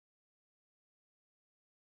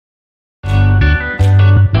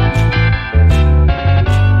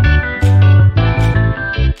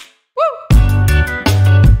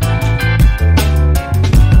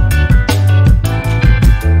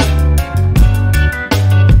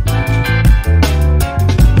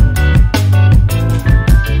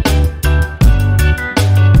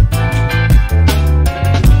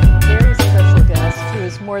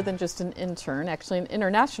just an intern, actually an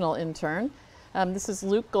international intern. This is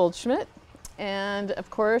Luke Goldschmidt, and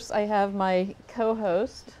of course I have my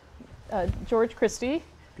co-host, George Christie,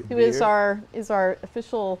 who is our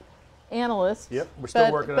official analyst. Yep, we're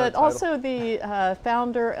still working on the But title. also the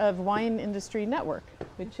founder of Wine Industry Network,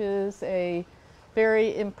 which is a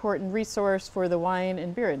very important resource for the wine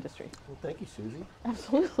and beer industry. Well, thank you, Susie.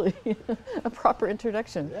 Absolutely, a proper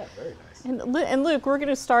introduction. Yeah, very nice. And Luke, we're going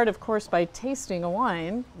to start, of course, by tasting a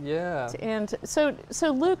wine. Yeah. And so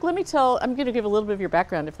Luke, I'm going to give a little bit of your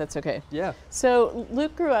background, if that's okay. Yeah. So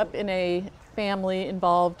Luke grew up in a family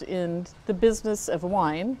involved in the business of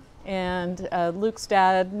wine, and Luke's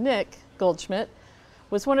dad, Nick Goldschmidt,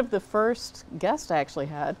 was one of the first guests I actually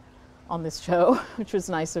had on this show, which was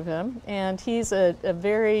nice of him. And he's a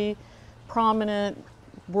very prominent,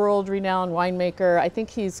 world-renowned winemaker. I think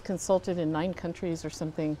he's consulted in 9 countries or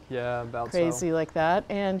something. Yeah, about crazy like that.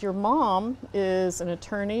 And your mom is an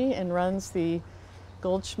attorney and runs the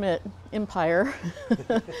Goldschmidt empire.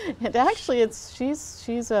 And actually, she's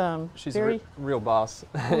very real boss.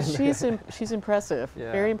 well, she's impressive.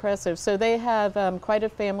 Yeah. Very impressive. So they have quite a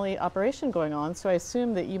family operation going on. So I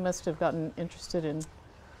assume that you must have gotten interested in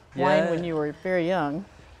wine when you were very young.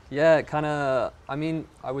 Yeah, it kind of, I mean,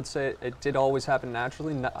 I would say it did always happen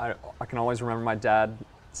naturally. I can always remember my dad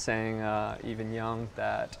saying, even young,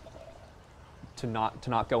 that to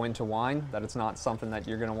not go into wine, that it's not something that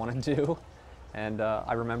you're going to want to do. And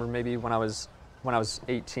I remember maybe when I was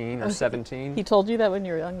 18 or 17. He told you that when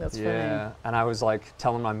you were young? That's funny. Yeah, and I was like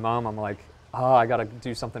telling my mom, I'm like, oh, I got to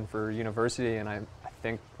do something for university, and I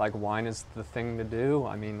think like wine is the thing to do.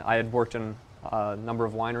 I mean, I had worked in a number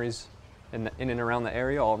of wineries in and around the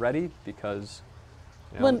area already because,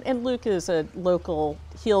 you know, Well, and Luke is a local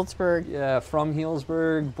Healdsburg. yeah, from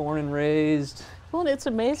Healdsburg, born and raised. Well, and it's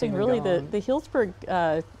amazing, Came and really, gone. the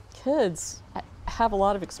Healdsburg kids have a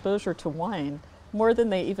lot of exposure to wine, more than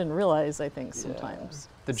they even realize, I think, sometimes.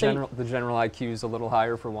 The So general IQ is a little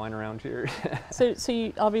higher for wine around here. So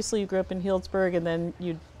you obviously you grew up in Healdsburg, and then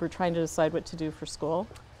you were trying to decide what to do for school.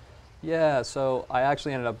 Yeah, so I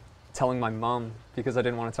actually ended up telling my mom because I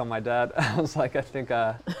didn't want to tell my dad. I was like, I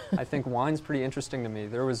think wine's pretty interesting to me.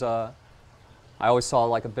 I always saw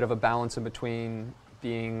like a bit of a balance in between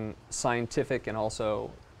being scientific and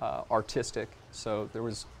also artistic. So there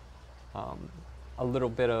was a little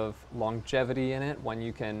bit of longevity in it when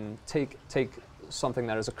you can take something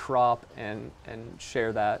that is a crop and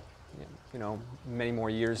share that, you know, many more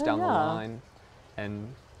years down the line.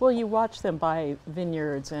 And well, you watch them buy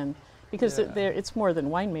vineyards, and because Yeah. it's more than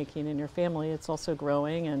winemaking in your family, it's also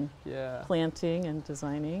growing and yeah. planting and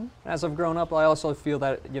designing. As I've grown up, I also feel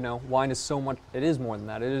that, you know, wine is so much, it is more than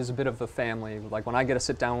that. It is a bit of a family. Like when I get to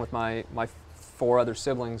sit down with my 4 other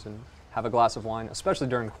siblings and have a glass of wine, especially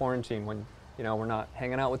during quarantine when, you know, we're not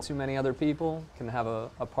hanging out with too many other people, can have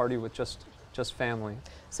a party with just family.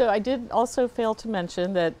 So I did also fail to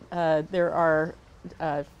mention that there are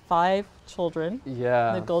 5 children in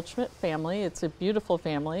Yeah. the Goldschmidt family. It's a beautiful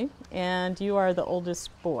family, and you are the oldest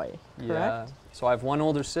boy, correct? Yeah. So I have 1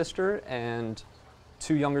 older sister and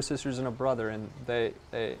 2 younger sisters and a brother, and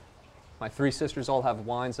my 3 sisters all have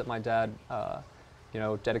wines that my dad, you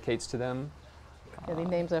know, dedicates to them. Getting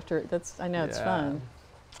names after I know it's Yeah. fun.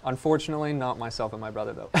 Unfortunately, not myself and my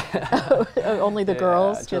brother though. Only the Yeah,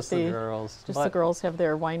 girls. just the girls. Just the girls have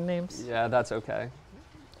their wine names. Yeah, that's okay.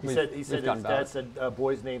 He We've said gotten his better. dad said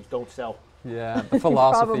boys' names don't sell. Yeah, the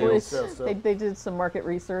philosophy Probably. is, So- They did some market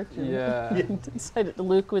research and yeah, decided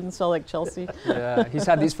Luke wouldn't sell like Chelsea. yeah. He's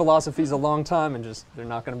had these philosophies a long time, and just they're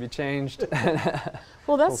not going to be changed. Well, that's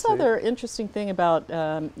We'll the see. other interesting thing about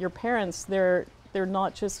your parents. They're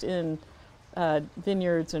not just in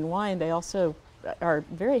vineyards and wine. They also are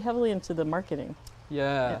very heavily into the marketing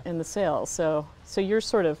Yeah, and the sales. So you're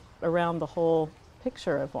sort of around the whole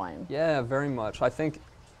picture of wine. yeah, very much. I think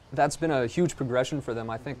that's been a huge progression for them.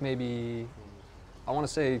 I think maybe, I want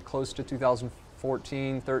to say close to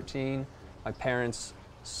 2014, 13, my parents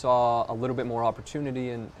saw a little bit more opportunity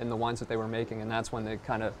in the wines that they were making, and that's when they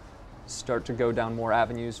kind of start to go down more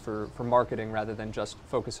avenues for marketing rather than just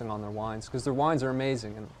focusing on their wines, because their wines are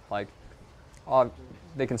amazing and like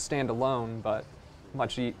they can stand alone, but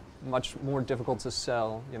much more difficult to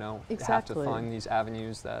sell. You know, you have to Exactly. find these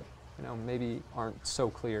avenues that, you know, maybe aren't so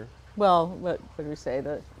clear. Well, what do we say?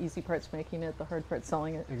 The easy part's making it, the hard part's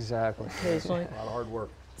selling it Exactly. occasionally. A lot of hard work.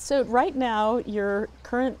 So right now, your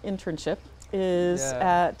current internship is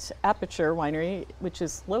Yeah. at Aperture Winery, which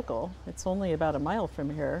is local. It's only about a mile from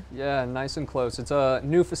here. Yeah, nice and close. It's a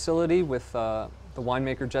new facility with the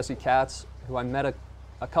winemaker Jesse Katz, who I met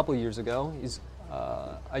a couple years ago. He's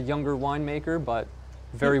a younger winemaker, but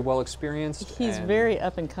very well experienced. He's and very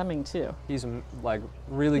up and coming too. He's like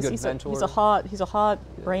really good mentor. He's a hot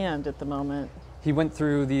brand at the moment. He went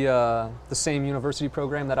through the same university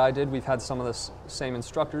program that I did. We've had some of the same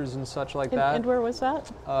instructors and such like that. And where was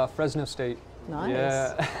that? Fresno State. Nice.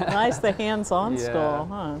 Yeah. Nice, the hands-on Yeah. school,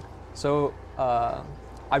 huh? So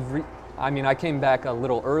I came back a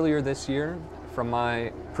little earlier this year from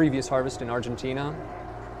my previous harvest in Argentina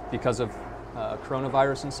because of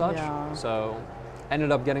coronavirus and such. Yeah. So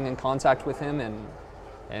ended up getting in contact with him,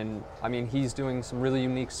 and I mean, he's doing some really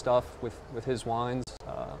unique stuff with his wines.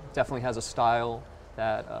 Definitely has a style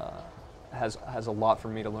that has a lot for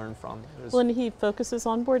me to learn from. Well, and he focuses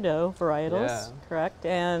on Bordeaux varietals, Yeah. correct?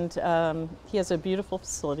 And he has a beautiful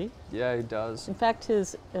facility. Yeah, he does. In fact,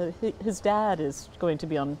 his dad is going to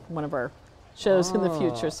be on one of our shows in the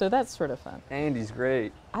future, so that's sort of fun. Andy's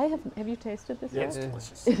great. Have you tasted this Yeah, yet? it's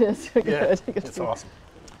delicious. It is good. Yeah, Good. it's awesome.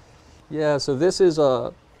 Yeah, so this is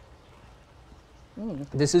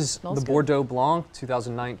this is Smells the good. Bordeaux Blanc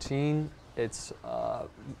 2019. It's a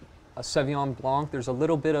Sauvignon Blanc. There's a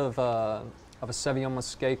little bit of a Sauvignon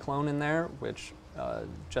Muscat clone in there, which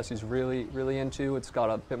Jesse's really into. It's got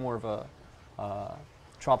a bit more of a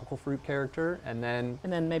tropical fruit character, and then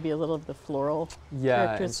maybe a little of the floral yeah,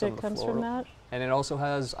 characteristic and some of the comes floral. from that. And it also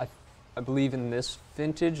has, I believe in this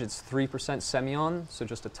vintage, it's 3% Semillon, so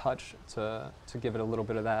just a touch to give it a little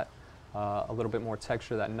bit of that, a little bit more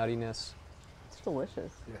texture, that nuttiness. It's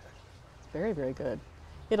delicious. Yeah. It's very, very good.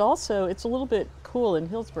 It's a little bit cool in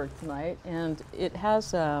Hillsburg tonight, and it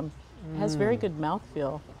has very good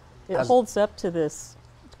mouthfeel. It holds up to this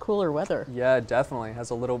cooler weather. Yeah, it definitely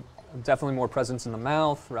has definitely more presence in the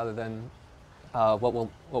mouth rather than what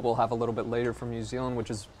we'll have a little bit later from New Zealand, which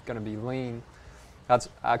is going to be lean. That's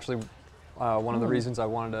actually one of the reasons I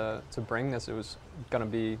wanted to bring this. It was going to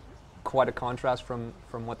be quite a contrast from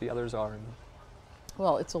what the others are.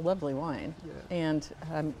 Well, it's a lovely wine, Yeah.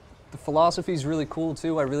 and The philosophy is really cool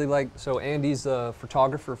too. I really like, so Andy's the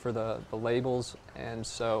photographer for the labels, and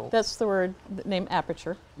so that's the word, the name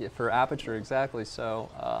Aperture. yeah, for Aperture, exactly. So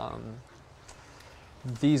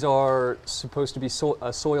these are supposed to be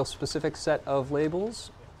a soil-specific set of labels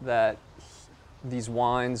that these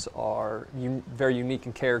wines are very unique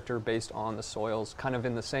in character based on the soils, kind of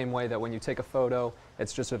in the same way that when you take a photo,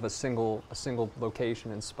 it's just of a single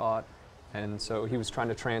location and spot. And so he was trying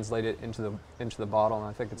to translate it into the bottle, and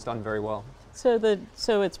I think it's done very well. So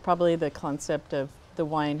it's probably the concept of the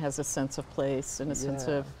wine has a sense of place and a sense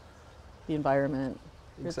Yeah. of the environment.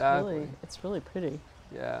 Exactly. It's really pretty.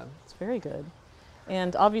 Yeah. It's very good.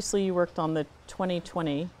 And obviously you worked on the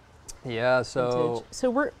 2020 Yeah. So vintage.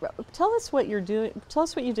 So tell us what you're doing. Tell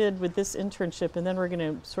us what you did with this internship, and then we're going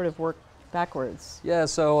to sort of work backwards. yeah.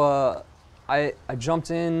 So I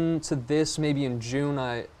jumped into this maybe in June.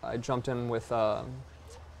 I jumped in with the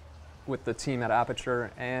team at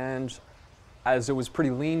Aperture, and as it was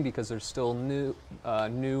pretty lean because there's still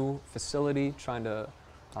new facility trying to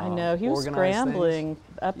I know he was organize scrambling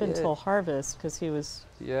up Yeah. until harvest because he was.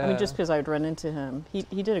 Yeah. I mean, just because I would run into him, he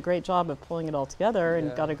did a great job of pulling it all together and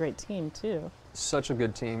Yeah. got a great team too. Such a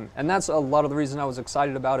good team, and that's a lot of the reason I was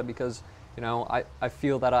excited about it, because I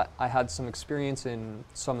feel that I had some experience in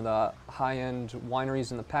some of the high-end wineries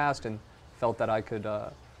in the past and felt that I could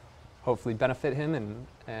hopefully benefit him,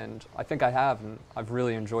 and I think I have, and I've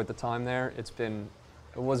really enjoyed the time there. It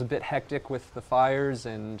was a bit hectic with the fires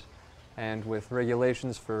and with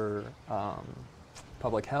regulations for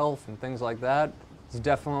public health and things like that. It's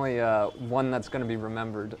definitely one that's going to be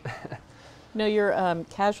remembered. No, you're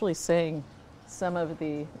casually saying some of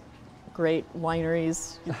the great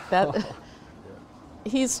wineries that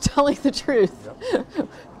he's telling the truth. Yep.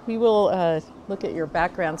 We will look at your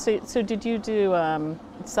background. So did you do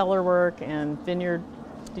cellar work and vineyard?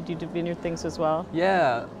 Did you do vineyard things as well?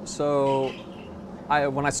 Yeah, so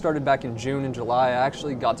when I started back in June and July, I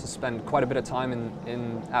actually got to spend quite a bit of time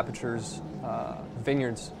in Aperture's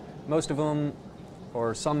vineyards. Most of them,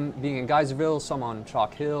 or some being in Geyserville, some on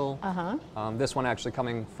Chalk Hill. This one actually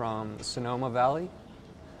coming from the Sonoma Valley.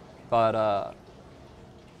 But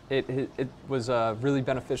it was really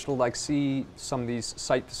beneficial to see some of these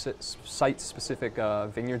site-specific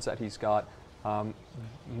vineyards that he's got.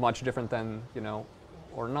 Much different than,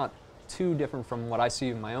 or not too different from what I see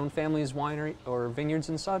in my own family's winery or vineyards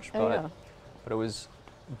and such. But it was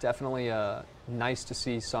definitely nice to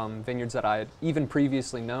see some vineyards that I had even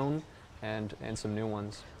previously known, and some new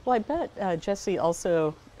ones. Well, I bet Jesse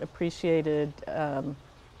also appreciated the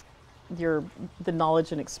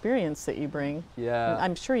knowledge and experience that you bring. Yeah. And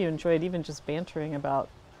I'm sure you enjoyed even just bantering about.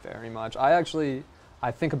 Very much. I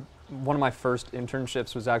think one of my first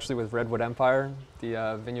internships was actually with Redwood Empire,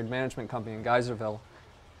 the vineyard management company in Geyserville.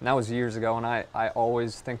 And that was years ago, and I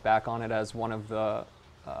always think back on it as one of the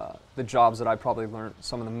jobs that I probably learned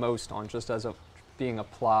some of the most on, just as being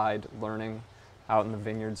applied learning out in the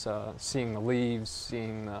vineyards, seeing the leaves,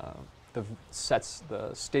 seeing the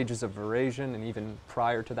stages of veraison, and even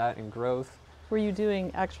prior to that in growth. Were you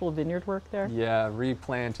doing actual vineyard work there? Yeah,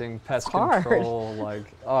 replanting, pest It's hard. control, like,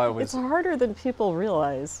 oh, it was. It's harder than people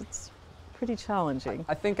realize. It's pretty challenging.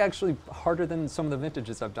 I think actually harder than some of the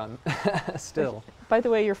vintages I've done still. By the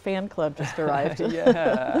way, your fan club just arrived.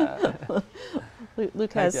 Yeah.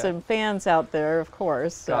 Luke has yeah. some fans out there, of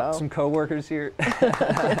course. So. Got some coworkers here.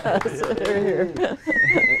 Yes, they're here.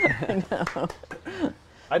 I know.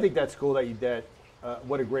 I think that's cool that you did.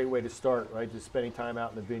 What a great way to start, right? Just spending time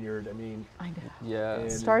out in the vineyard. I mean, I know. Yeah.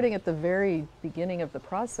 And Starting at the very beginning of the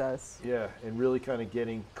process. yeah, and really kind of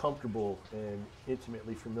getting comfortable and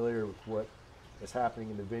intimately familiar with what is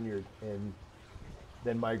happening in the vineyard, and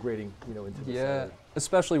then migrating, into the Yeah, cellar.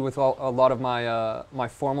 especially with a lot of my my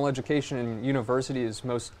formal education in university is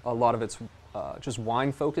a lot of it's just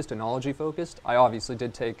wine focused, enology focused. I obviously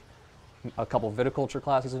did take a couple viticulture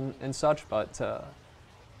classes and such, but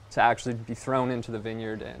to actually be thrown into the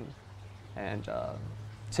vineyard and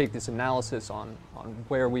take this analysis on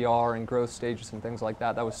where we are in growth stages and things like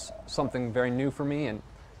that, that was something very new for me, and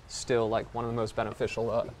still like one of the most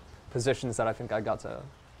beneficial positions that I think I got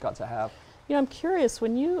to have. I'm curious,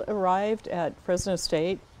 when you arrived at Fresno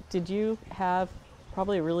State, did you have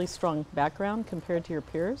probably a really strong background compared to your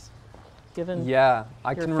peers, given Yeah,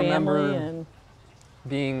 I your can family remember and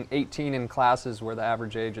being 18 in classes where the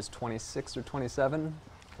average age is 26 or 27.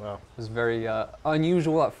 Wow. It was very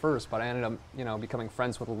unusual at first, but I ended up, becoming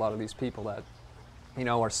friends with a lot of these people that,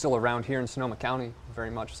 are still around here in Sonoma County,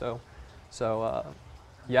 very much so. So,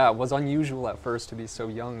 yeah, it was unusual at first to be so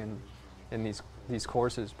young in these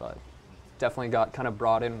courses, but definitely got kind of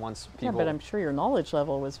brought in once people. Yeah, but I'm sure your knowledge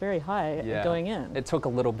level was very high going in. It took a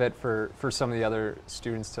little bit for some of the other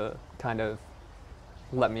students to kind of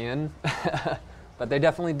let me in, but they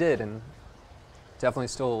definitely did, and definitely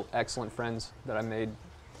still excellent friends that I made.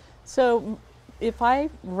 So, if I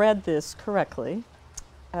read this correctly,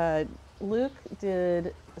 Luke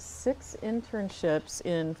did 6 internships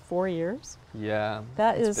in 4 years. Yeah.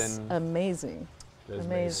 That it's is been amazing. That is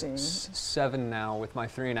Amazing. 7 now with my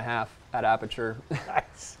 3.5 at Aperture.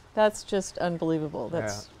 That's just unbelievable.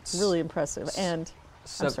 That's Yeah. really impressive. And I'm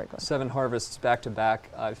sorry, go ahead. 7 harvests back to back,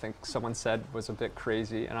 I think someone said was a bit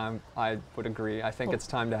crazy, and I would agree. I think it's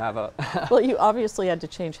time to have a well, you obviously had to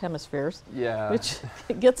change hemispheres, yeah. which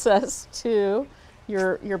gets us to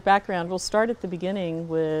your background. We'll start at the beginning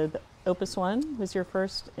with Opus One was your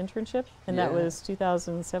first internship, and that Yeah. was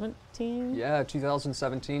 2017? Yeah,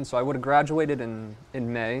 2017. So I would have graduated in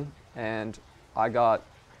May, and I got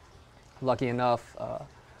lucky enough.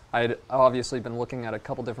 I had obviously been looking at a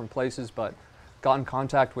couple different places, but got in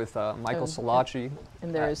contact with Michael Oh, Salacci.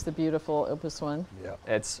 And there is the beautiful Opus One. Yeah.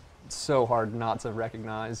 It's so hard not to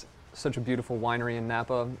recognize. Such a beautiful winery in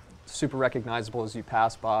Napa, super recognizable as you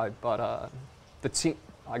pass by. But the team,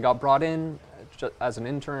 I got brought in as an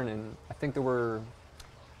intern, and I think there were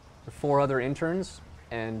 4 other interns,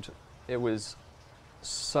 and it was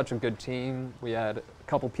such a good team. We had a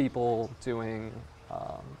couple people doing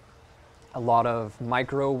a lot of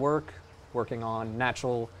micro work, working on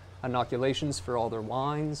natural inoculations for all their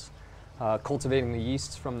wines, cultivating the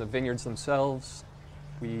yeasts from the vineyards themselves.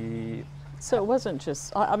 So it wasn't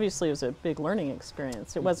just, obviously it was a big learning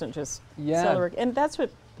experience. It wasn't just Yeah. cellar work. And that's what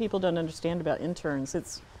people don't understand about interns.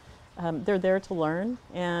 It's they're there to learn,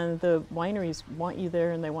 and the wineries want you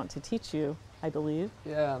there and they want to teach you, I believe.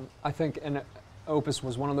 Yeah, I think and Opus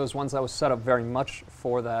was one of those ones that was set up very much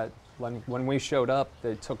for that. When we showed up,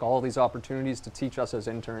 they took all these opportunities to teach us as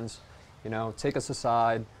interns, take us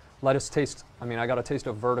aside, let us taste. I mean, I got a taste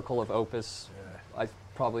of vertical of Opus,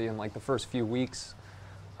 probably in like the first few weeks.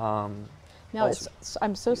 Now, Also-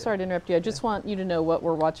 I'm so sorry to interrupt you. I just want you to know what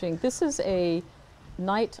we're watching. This is a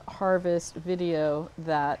night harvest video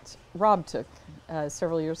that Rob took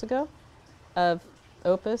several years ago of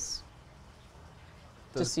Opus.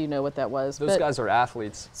 Just so you know what that was. Those guys are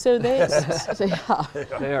athletes. So they,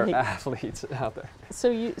 They are Hey. athletes out there. So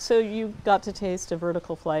you got to taste a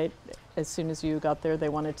vertical flight as soon as you got there. They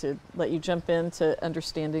wanted to let you jump into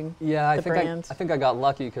understanding Yeah, the brand. I think I got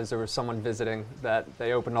lucky because there was someone visiting that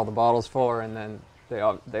they opened all the bottles for, and then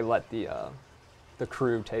they let the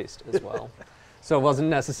crew taste as well. So it wasn't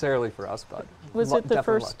necessarily for us, but Was it the definitely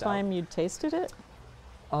first lucked out. time you'd tasted it?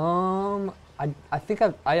 I think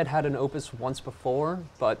I had an Opus once before,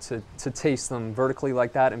 but to taste them vertically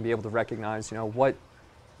like that and be able to recognize, what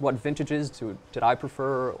vintages did I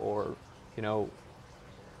prefer, or,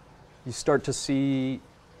 you start to see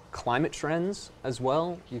climate trends as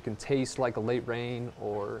well. You can taste like a late rain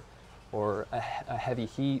or a heavy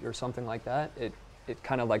heat or something like that. It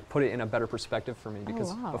kind of like put it in a better perspective for me,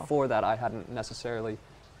 because wow. before that I hadn't necessarily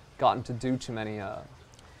gotten to do too many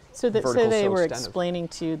So they vertical were extended. explaining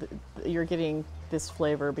to you that you're getting this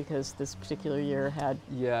flavor because this particular year had.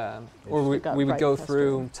 Yeah, or we got would right go past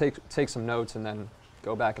through, take some notes, and then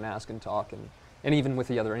go back and ask and talk, and even with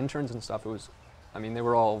the other interns and stuff, it was, I mean, they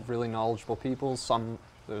were all really knowledgeable people. Some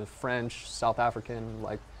were French, South African,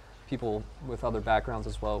 like people with other backgrounds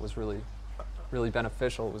as well. It was really, really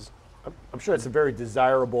beneficial. It was. I'm sure it's a very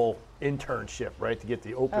desirable internship, right, to get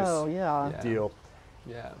the Opus Oh yeah. deal.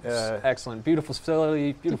 Yeah, it was excellent. Beautiful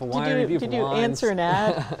facility, beautiful winery, beautiful Did you wines. answer an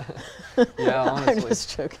ad? Yeah, I'm honestly.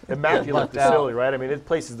 just joking. Immaculate Lucked out. facility, right? I mean, this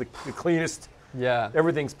place is the cleanest. Yeah.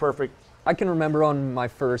 Everything's perfect. I can remember on my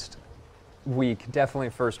first week, definitely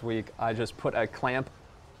first week, I just put a clamp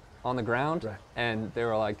on the ground, Right. and they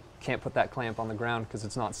were like, can't put that clamp on the ground because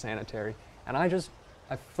it's not sanitary. And I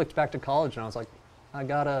flicked back to college, and I was like, I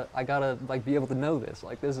gotta like be able to know this.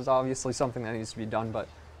 Like, this is obviously something that needs to be done, but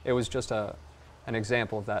it was just an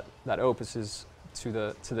example of that Opus is to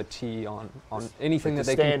the T on anything Like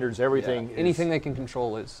that the they standards, can, everything yeah, is- anything they can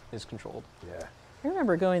control is controlled. Yeah. I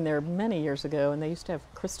remember going there many years ago, and they used to have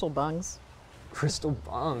crystal bungs. Crystal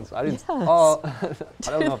bungs. I didn't. Yes. Oh, I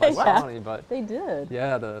don't know if I They saw have- any, but They did.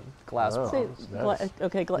 yeah, the glass Oh. Say, bungs. Nice.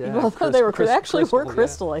 okay, Yeah, well, they were actually crystal, were yeah.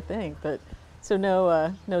 crystal, I think, but so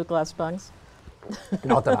no glass bungs.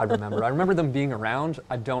 Not that I remember. I remember them being around.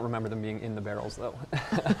 I don't remember them being in the barrels though.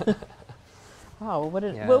 Wow,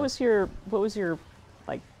 Yeah. what was your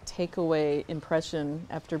like takeaway impression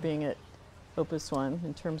after being at Opus One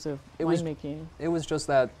in terms of It was- winemaking? It was just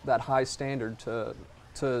that high standard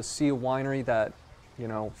to see a winery that, you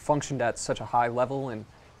know, functioned at such a high level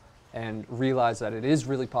and realize that it is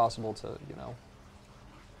really possible to, you know,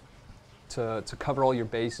 to cover all your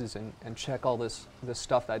bases and check all this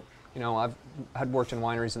stuff that, you know, I've had worked in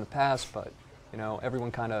wineries in the past, but, you know, everyone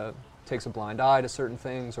kind of takes a blind eye to certain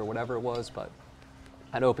things or whatever it was, but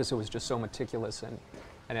at Opus it was just so meticulous, and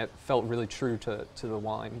it felt really true to the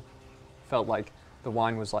wine. Felt like the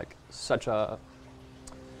wine was like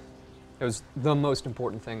it was the most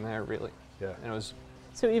important thing there, really. Yeah. And it was.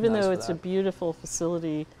 So even Nice though for it's a that. beautiful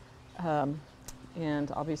facility,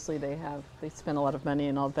 and obviously they spend a lot of money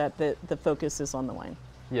and all that, the focus is on the wine.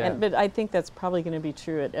 Yeah. But I think that's probably going to be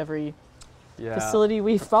true at every Yeah. facility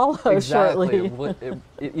we follow Exactly. shortly.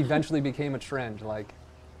 It eventually became a trend. Like,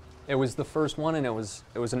 it was the first one, and it was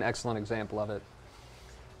an excellent example of it.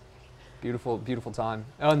 Beautiful, beautiful time.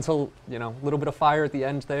 Until, you know, a little bit of fire at the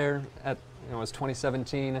end there. It was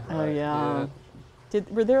 2017. Oh yeah.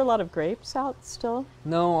 Were there a lot of grapes out still?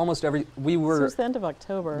 No, almost every. We This were. was the end of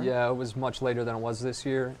October. Yeah, it was much later than it was this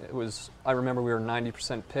year. It was. I remember we were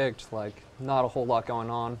 90% picked. Like, not a whole lot going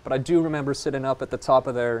on. But I do remember sitting up at the top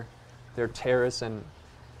of their terrace and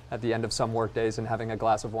at the end of some work days and having a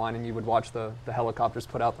glass of wine, and you would watch the helicopters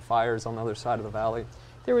put out the fires on the other side of the valley.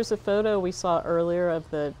 There was a photo we saw earlier of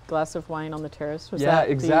the glass of wine on the terrace. Was Yeah, that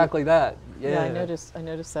exactly that. Yeah. Yeah, I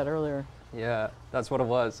noticed that earlier. Yeah, that's what it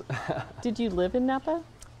was. Did you live in Napa?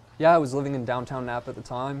 Yeah, I was living in downtown Napa at the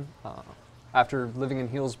time. After living in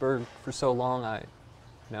Healdsburg for so long, I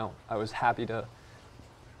was happy to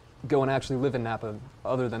go and actually live in Napa.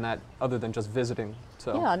 Other than just visiting,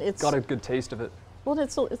 so Yeah, and it's- got a good taste of it. Well,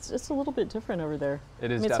 it's a little bit different over there.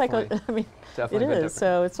 It is I mean, it's definitely, like it definitely a bit is. different.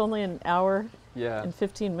 So it's only an hour Yeah, and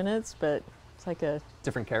 15 minutes, but it's like a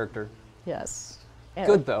different character. yes. And-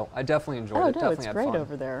 Good though. I definitely enjoyed Oh it. no, Definitely it's had great fun.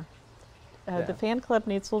 over there. Yeah. The fan club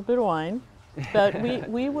needs a little bit of wine, but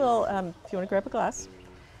we will. If you want to grab a glass,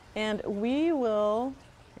 and we will.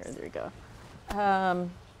 There you go.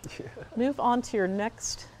 Move on to your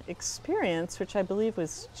next experience, which I believe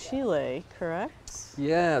was Chile, correct?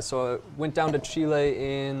 Yeah, so I went down to Chile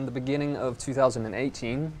in the beginning of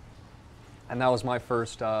 2018, and that was my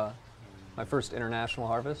first international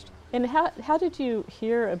harvest. And how did you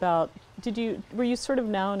hear about? Were you sort of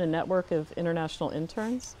now in a network of international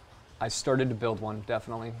interns? I started to build one,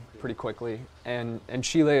 definitely, pretty quickly. And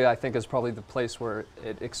Chile, I think, is probably the place where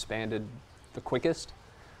it expanded the quickest.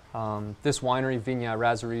 This winery, Viña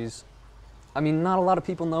Errázuriz, I mean, not a lot of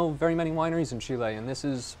people know very many wineries in Chile, and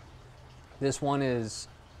this one is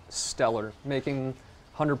stellar, making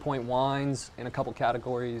 100-point wines in a couple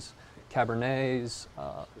categories, Cabernets,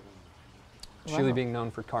 Chile Wow. being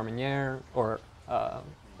known for Carmenere,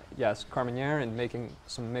 Carmenere, and making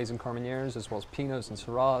some amazing Carmeneres, as well as Pinots and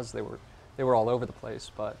Syrahs. They were all over the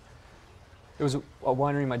place, but it was a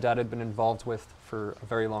winery my dad had been involved with for a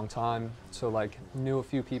very long time, so like knew a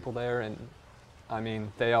few people there, and I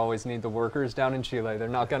mean, they always need the workers down in Chile. They're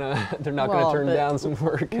not gonna Well, turn but down some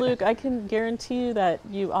work. Luke, I can guarantee you that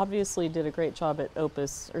you obviously did a great job at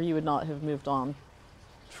Opus, or you would not have moved on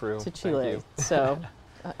True. to thank Chile. you. So,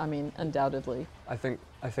 I mean, undoubtedly. I think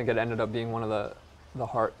it ended up being one of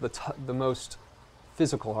the most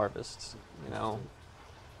physical harvests. You know,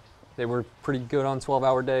 they were pretty good on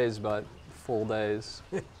 12-hour days, but full days.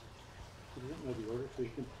 You don't know the order, so you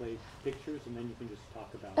can play pictures and then you can just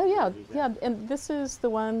talk about. Oh yeah, these yeah. And this is the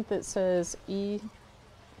one that says I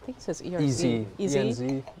think it says ERC. Easy. Easy.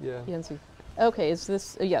 ENZ, yeah. ENZ. Okay, is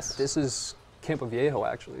this? Yes. This is Campo Viejo,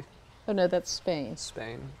 actually, Oh no, that's Spain.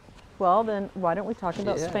 Spain. Well, then why don't we talk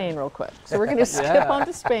about Yeah. Spain real quick? So we're going to skip Yeah. on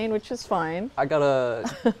to Spain, which is fine. I got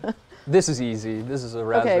a. This is easy. This is a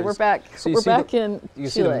raspberry. Okay, we're back. So you we're see back the- in You Chile.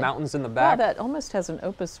 see the mountains in the Wow, back. that almost has an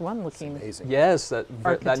Opus One looking. Amazing. Yes, that new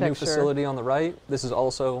Architecture. facility on the right. This is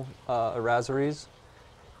also a Razzaries.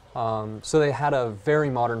 So they had a very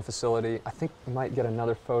modern facility. I think we might get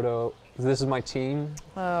another photo. This is my team.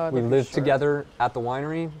 Oh, We lived together at the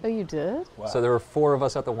winery. Oh, you did? Wow. So there were 4 of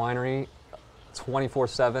us at the winery,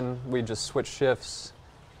 24/7. We just switched shifts.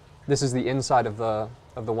 This is the inside of the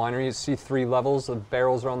winery. You see 3 levels. The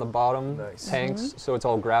barrels are on the bottom, Nice. tanks. So it's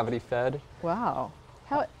all gravity fed. Wow.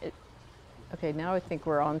 How? Okay, now I think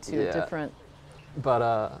we're on to a Yeah. different.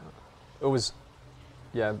 But it was,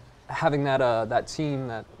 yeah, having that team,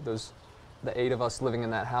 the 8 of us living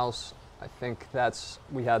in that house. I think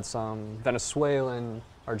we had some Venezuelan,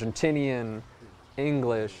 Argentinian,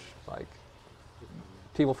 English, like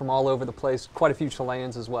people from all over the place. Quite a few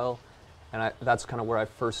Chileans as well, and that's kind of where I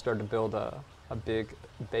first started to build a big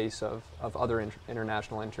base of other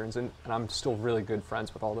international interns, and I'm still really good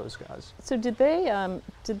friends with all those guys. So did they?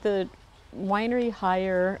 Did the winery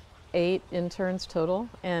hire 8 interns total,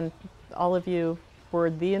 and all of you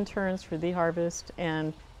were the interns for the harvest,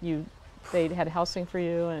 and they had housing for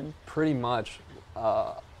you, and Pretty much.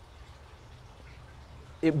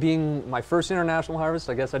 It being my first international harvest,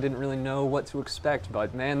 I guess I didn't really know what to expect,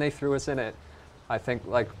 but man, they threw us in it. I think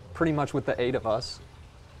like pretty much with the 8 of us.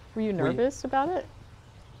 were you nervous about it?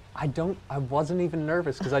 I wasn't even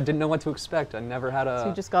nervous because I didn't know what to expect. I never had So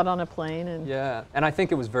you just got on a plane and. yeah, and I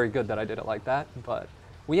think it was very good that I did it like that, but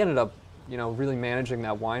we ended up, really managing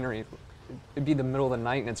that winery. It'd be the middle of the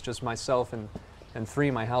night and it's just myself and 3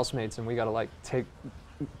 of my housemates, and we got to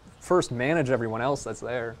first manage everyone else that's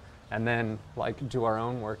there and then do our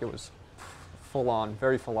own work. It was full on,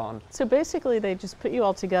 very full on. So basically, they just put you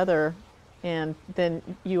all together, and then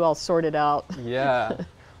you all sorted out. Yeah.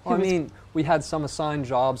 Well, I was- mean, we had some assigned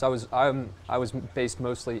jobs. I was based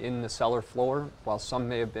mostly in the cellar floor, while some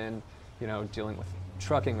may have been, dealing with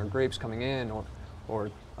trucking or grapes coming in, or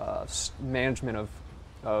management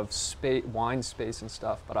of wine space and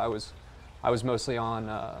stuff. But I was mostly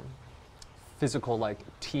on physical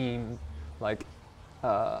team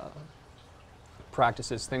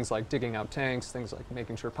practices, things like digging out tanks, things like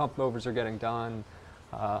making sure pump overs are getting done.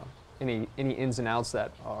 Any ins and outs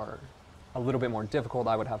that are a little bit more difficult,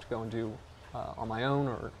 I would have to go and do on my own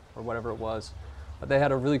or whatever it was. But they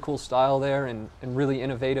had a really cool style there and really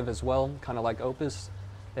innovative as well, kind of like Opus.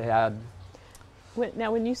 They had.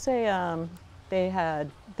 Now, when you say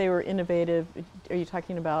they were innovative, are you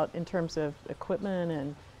talking about in terms of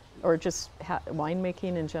equipment or just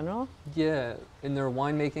winemaking in general? Yeah, in their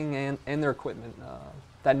winemaking and their equipment.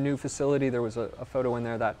 That new facility, there was a photo in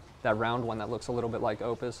there, that round one that looks a little bit like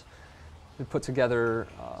Opus. We put together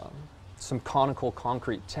some conical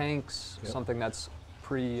concrete tanks, Yep. something that's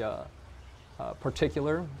pretty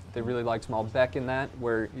particular. They really liked Malbec in that,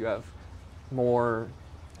 where you have more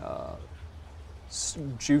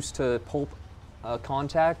juice to pulp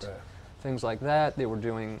contact, Right. things like that. They were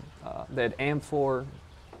doing, they had amphor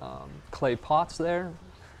clay pots there.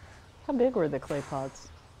 How big were the clay pots?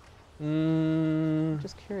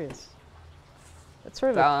 Just curious. It's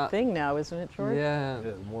sort of a thing now, isn't it, George? Yeah.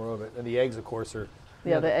 Yeah, more of it. And the eggs, of course, are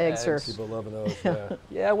Yeah, the eggs are. people loving those. Yeah.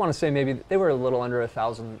 Yeah, I want to say maybe they were a little under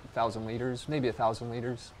 1,000 liters, maybe 1,000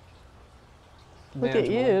 liters. Look at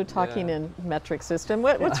you Manageable, talking yeah. in metric system.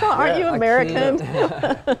 What's wrong? Aren't you I American?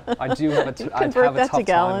 can't- I do have a I'd Convert have a that tough to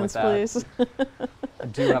gallons, time with please. that. I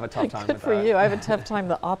do have a tough time Good with for that. you. I have a tough time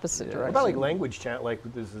the opposite Yeah. What direction. about language chat?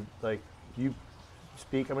 You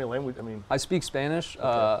speak how many language? I speak Spanish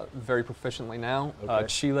very proficiently now. Okay.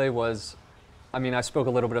 Chile was, I spoke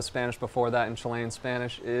a little bit of Spanish before that, and Chilean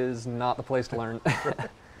Spanish is not the place to learn.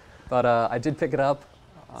 But I did pick it up.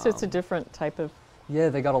 So it's a different type of. Yeah,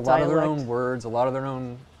 they got a lot of their dialect. own words, a lot of their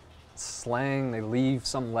own slang. They leave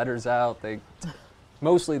some letters out.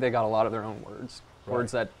 Mostly they got a lot of their own words, Right.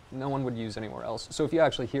 words that no one would use anywhere else. So if you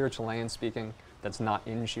actually hear a Chilean speaking, that's not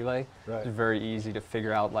in Chile, Right. it's very easy to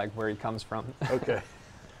figure out like where he comes from. Okay.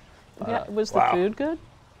 Yeah, was the Wow. food good?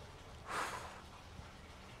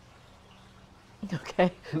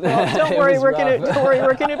 Okay. Well, don't It worry, was we're gonna rough. don't worry,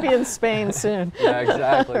 we're gonna be in Spain soon. Yeah,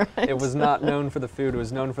 exactly. Right. It was not known for the food. It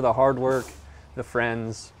was known for the hard work, the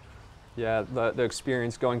friends. Yeah, the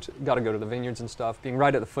experience got to go to the vineyards and stuff. Being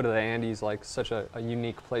right at the foot of the Andes, like such a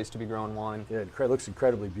unique place to be growing wine. Yeah, it looks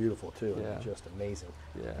incredibly beautiful too. Yeah. Just amazing.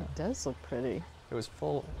 Yeah, It does look pretty. it was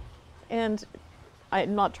full. And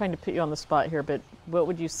I'm not trying to put you on the spot here, but what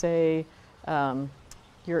would you say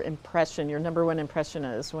your impression, your number one impression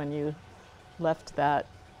is when you left that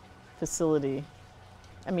facility?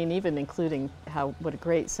 I mean, even including what a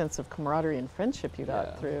great sense of camaraderie and friendship you got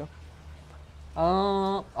Yeah. through.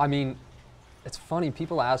 I mean, it's funny.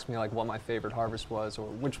 People ask me like what my favorite harvest was or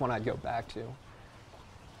which one I'd go back to.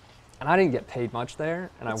 And I didn't get paid much there,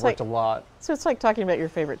 and It's I worked like- a lot. So it's like talking about your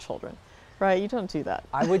favorite children, right? You don't do that.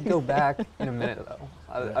 I would go back in a minute though.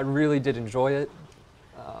 I really did enjoy it.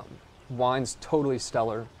 Wine's totally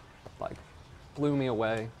stellar, like blew me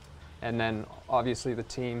away. And then obviously the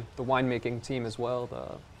team, the winemaking team as well.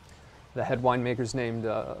 The head winemaker's named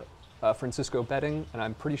Francisco Betting, and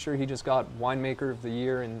I'm pretty sure he just got winemaker of the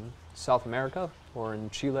year in South America or in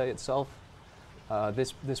Chile itself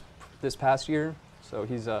this past year. So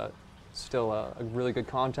he's still a really good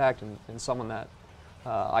contact and someone that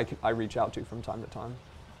I reach out to from time to time.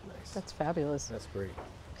 Nice. That's fabulous. That's great.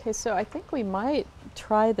 Okay, so I think we might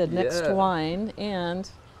try the next Yeah. wine, and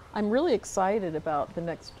I'm really excited about the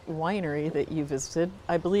next winery that you visited.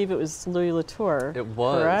 I believe it was Louis Latour. It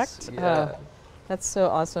was, correct? yeah. That's so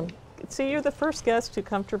awesome. See, you're the first guest to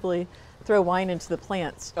comfortably throw wine into the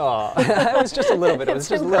plants. Oh, it was just a little bit. It was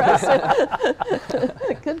It's just a little bit.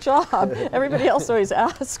 impressive. Good job. Everybody else always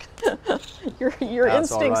asks. Your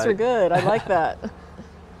That's all instincts are right. good. I like that.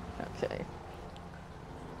 Okay.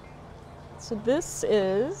 So this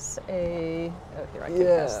is here I can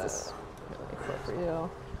pass Yeah. this really quick for you.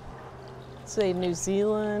 It's a New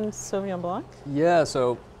Zealand Sauvignon Blanc. Yeah,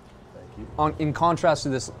 so Thank you. in contrast to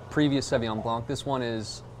this previous Sauvignon Blanc, this one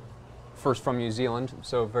is first from New Zealand,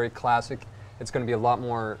 so very classic. It's going to be a lot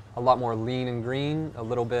more lean and green, a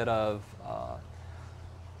little bit of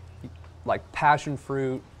like passion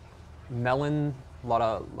fruit, melon, a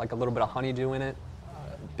little bit of honeydew in it,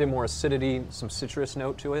 a bit more acidity, some citrus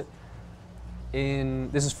note to it.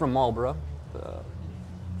 This is from Marlborough, the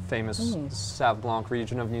famous Sauv Blanc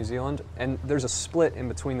region of New Zealand, and there's a split in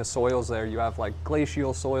between the soils there. You have like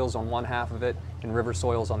glacial soils on one half of it and river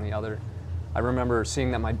soils on the other. I remember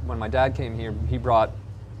seeing that when my dad came here, he brought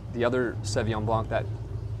the other Sauvignon Blanc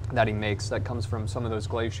that he makes that comes from some of those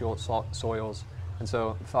glacial soils, and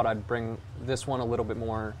so I thought I'd bring this one a little bit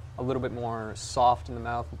more soft in the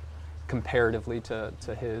mouth comparatively to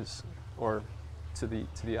his or to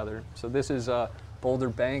the other. So this is Boulder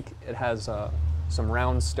Bank. It has some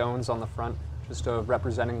round stones on the front, just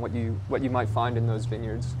representing what you might find in those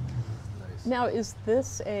vineyards. Nice. Now, is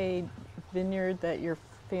this a vineyard that your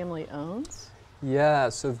family owns? Yeah,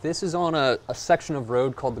 so this is on a section of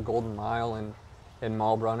road called the Golden Mile in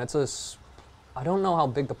Marlborough, and I don't know how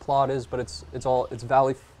big the plot is, but it's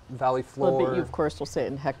valley floor. Well, but you of course will say it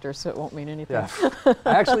in hectares, so it won't mean anything. Yeah,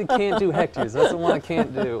 I actually can't do hectares. That's the one I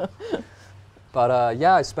can't do. But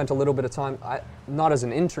yeah, I spent a little bit of time, not as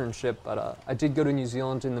an internship, but I did go to New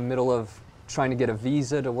Zealand in the middle of trying to get a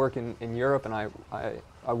visa to work in Europe, and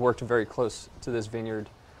I worked very close to this vineyard.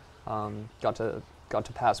 Got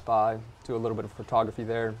to pass by, do a little bit of photography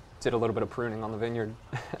there, did a little bit of pruning on the vineyard.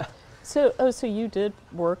 So you did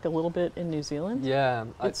work a little bit in New Zealand? Yeah.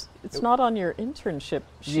 It's not on your internship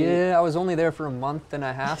sheet. Yeah, I was only there for a month and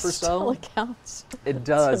a half or Still so. counts. It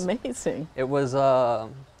does. It's amazing. It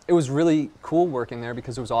was really cool working there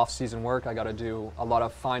because it was off-season work. I got to do a lot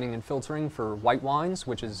of fining and filtering for white wines,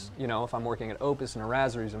 which is, if I'm working at Opus and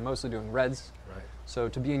Erasries, I'm mostly doing reds. Right. So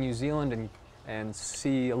to be in New Zealand and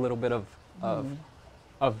see a little bit of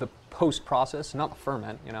the post-process, not the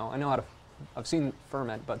ferment, I know I've seen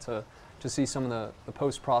ferment, but to see some of the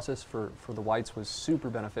post-process for the whites was super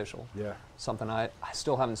beneficial. Yeah. Something I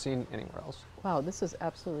still haven't seen anywhere else. Wow, this is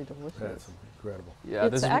absolutely delicious. That's incredible. Yeah,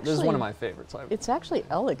 It's this is one actually- of my favorites. It's actually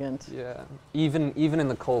elegant. Yeah, even in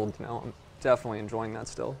the cold, I'm definitely enjoying that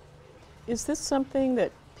still. Is this something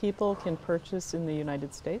that people can purchase in the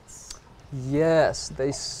United States? Yes,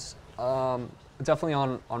 definitely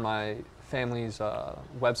on my family's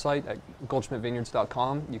website at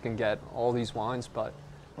goldschmidtvineyards.com. You can get all these wines, but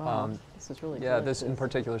Wow, this is really yeah, this in delicious.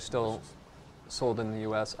 particular is still sold in the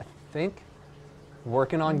U.S. I think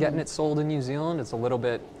working on getting it sold in New Zealand. It's a little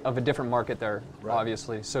bit of a different market there, Right.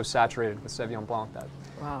 obviously, so saturated with Sauvignon Blanc that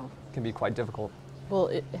Wow. can be quite difficult. Well,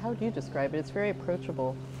 how do you describe it? It's very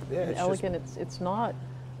approachable Yeah, and it's elegant. It's not.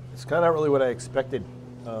 It's kind of not really what I expected.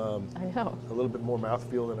 I know. A little bit more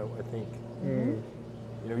mouthfeel than I think. Mm-hmm.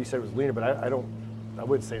 You know, you said it was leaner, but I don't. I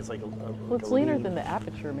wouldn't say it's like a. Well, it's leaner than the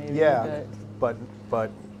Aperture, maybe. Yeah, but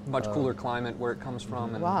Much cooler climate where it comes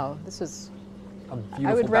from. And Wow, this is. a beautiful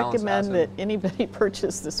I would balanced recommend acid. that anybody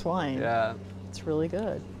purchase this wine. Yeah, It's really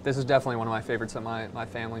good. this is definitely one of my favorites that my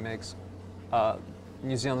family makes.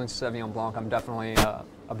 New Zealand Sauvignon Blanc, I'm definitely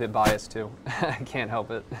a bit biased to. I can't help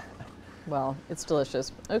it. Well, it's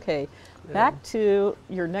delicious. Okay, back to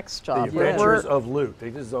your next the job. Adventures of Luke.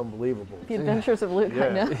 This is unbelievable. The Adventures of Luke.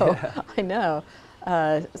 Yeah. I know.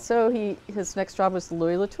 I know. So his next job was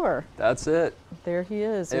Louis Latour. That's it. There he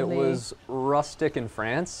is. It was rustic in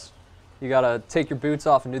France. You gotta take your boots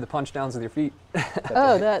off and do the punch downs with your feet.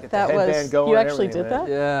 Oh, Get the that headband was. going You and actually everything, did man.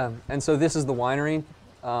 that? Yeah, and so this is the winery.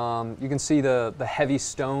 You can see the heavy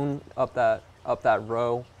stone up that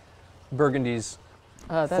row. Burgundy's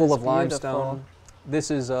Oh, that full is of beautiful. limestone.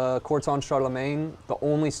 This is Courtyard Charlemagne, the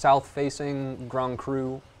only south-facing Grand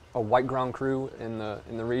Cru, a white Grand Cru in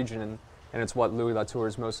the region, and it's what Louis Latour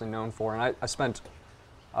is mostly known for. And I spent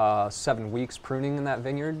 7 weeks pruning in that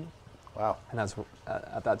vineyard, Wow. and that's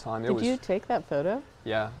at that time. Did you take that photo?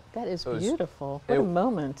 Yeah. That is It was- beautiful. What a it-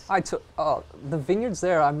 moment. I took the vineyards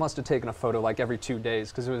there. I must have taken a photo like every 2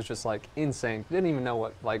 days because it was just like insane. Didn't even know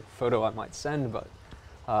what like photo I might send, but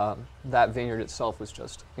that vineyard itself was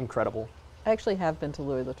just incredible. I actually have been to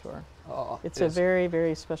Louis Latour. Oh, It's a very,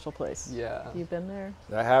 very special place. yeah. You've been there?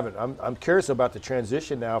 I haven't. I'm curious about the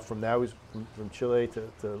transition now from from Chile to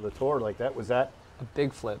Latour. Like that was that. A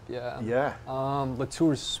big flip, yeah. Yeah.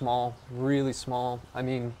 Latour's small, really small. I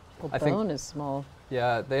mean, Well, I think Bone is small.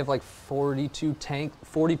 yeah, they have like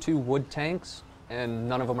 42 wood tanks, and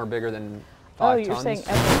none of them are bigger than 5 Oh, you're tons. saying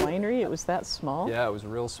at the winery it was that small? Yeah, it was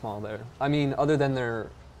real small there. I mean, other than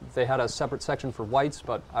they had a separate section for whites,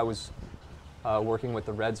 but I was working with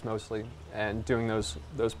the reds mostly and doing those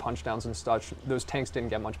punch downs and such. Those tanks didn't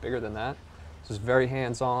get much bigger than that. It was very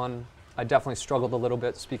hands-on. I definitely struggled a little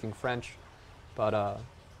bit speaking French, but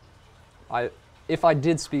if I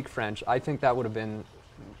did speak French, I think that would have been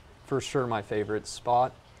for sure my favorite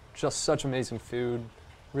spot. Just such amazing food,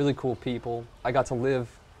 really cool people. I got to live,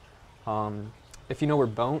 if you know where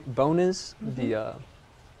Beaune is, the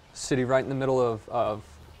city right in the middle of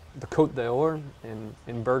the Côte d'Or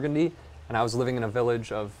in Burgundy, and I was living in a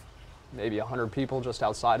village of maybe 100 people just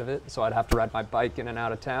outside of it, so I'd have to ride my bike in and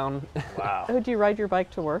out of town. Wow. Oh, do you ride your bike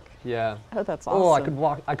to work? Yeah. Oh, that's awesome. Oh,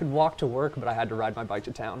 I could walk to work, but I had to ride my bike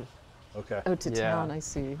to town. Okay. Oh, to Yeah. town, I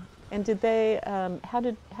see. And did they, how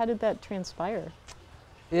did that transpire?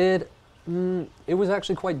 It was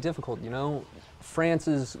actually quite difficult, you know. France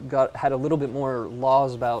had a little bit more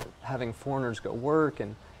laws about having foreigners go work,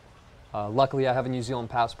 and luckily I have a New Zealand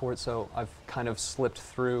passport, so I've kind of slipped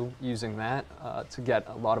through using that to get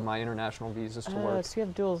a lot of my international visas to Oh, work. so you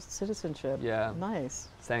have dual citizenship. Yeah. Nice.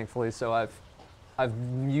 Thankfully, so I've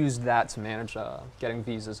used that to manage getting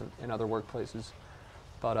visas in other workplaces.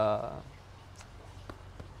 But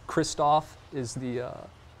Christophe is the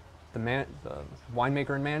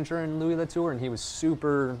winemaker and manager in Louis Latour, and he was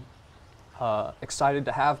super excited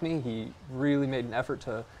to have me. He really made an effort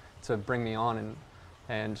to bring me on,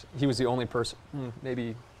 and he was the only person,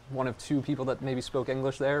 maybe one of 2 people that maybe spoke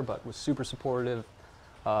English there, but was super supportive,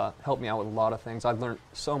 helped me out with a lot of things. I've learned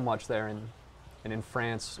so much there, and in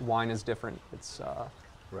France, wine is different. It's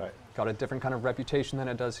Right. got a different kind of reputation than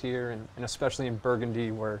it does here, and especially in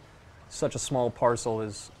Burgundy, where such a small parcel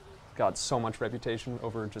has got so much reputation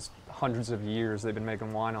over just hundreds of years. They've been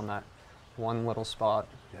making wine on that one little spot.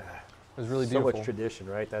 Yeah. It was really So beautiful. much tradition,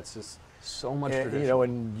 right? That's just. So much And, tradition. you know,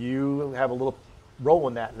 and you have a little role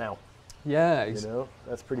in that now. yeah, You know,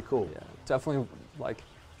 that's pretty cool. yeah, definitely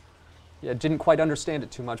didn't quite understand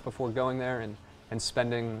it too much before going there and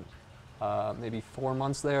spending maybe 4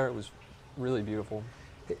 months there. It was really beautiful.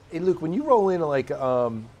 Hey, Luke, when you roll in, like,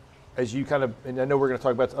 as you kind of, and I know we're going to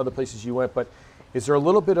talk about other places you went, but is there a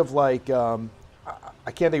little bit of like,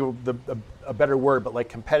 I can't think of a better word, but like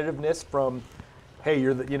competitiveness from, hey,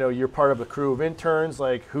 you're part of a crew of interns,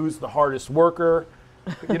 like who's the hardest worker?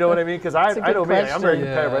 You know what I mean? Because I That's a know good me, I'm very question.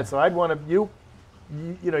 competitive, Yeah. right? So I'd want to,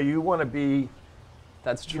 you want to be,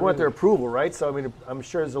 That's true. you want their approval, right? So I mean, I'm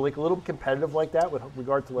sure there's like a little competitive like that with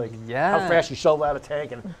regard to like Yeah. how fast you shovel out a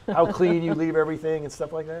tank and how clean you leave everything and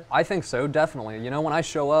stuff like that. I think so, definitely. You know, when I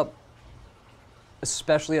show up,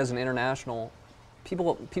 especially as an international,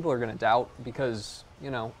 people are going to doubt because,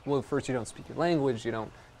 you know, well, first you don't speak your language, you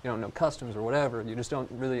don't know customs or whatever, you just don't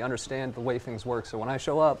really understand the way things work. So when I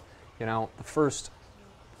show up, you know, the first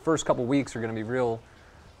couple weeks are going to be real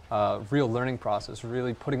real learning process,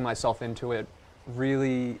 really putting myself into it.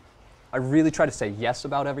 I really try to say yes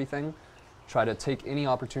about everything, try to take any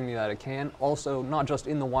opportunity that I can. Also, not just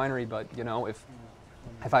in the winery, but you know, if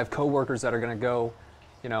I have coworkers that are going to go,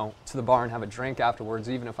 you know, to the bar and have a drink afterwards,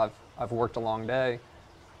 even if I've worked a long day,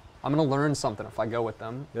 I'm going to learn something if I go with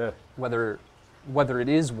them. Yeah. Whether it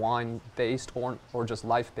is wine based or just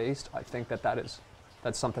life based, I think that's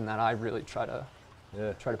something that I really try to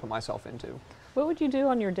put myself into. What would you do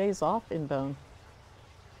on your days off in Beaune?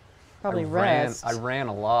 Probably I rest. ran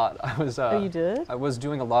a lot. Oh, you did? I was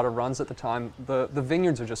doing a lot of runs at the time. The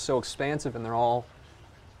vineyards are just so expansive, and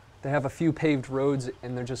they have a few paved roads,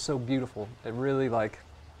 and they're just so beautiful. It really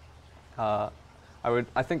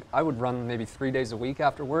I think I would run maybe 3 days a week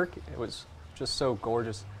after work. It was just so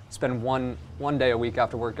gorgeous. Spend one day a week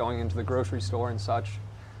after work going into the grocery store and such.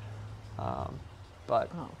 But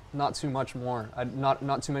not too much more.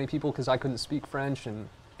 Not too many people, because I couldn't speak French, and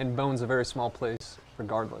Beaune's a very small place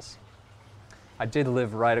regardless. I did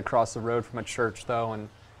live right across the road from a church though,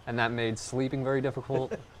 and that made sleeping very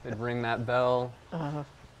difficult. They'd ring that bell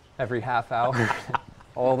every half hour,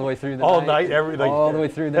 all the way through the all night. All the way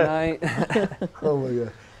through the night. Oh my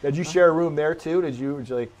God. Did you share a room there too? Did you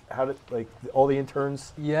like, how did, like, all the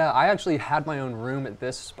interns? Yeah, I actually had my own room at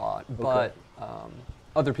this spot, but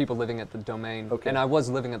other people living at the Domain. Okay. And I was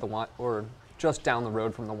living at or just down the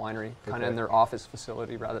road from the winery, kind of in their office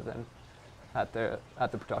facility rather than at the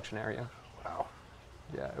production area. Wow.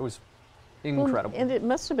 Yeah, it was incredible. Well, and it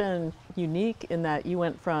must have been unique in that you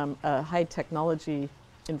went from a high technology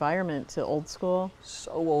environment to old school.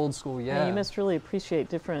 So old school, yeah. And you must really appreciate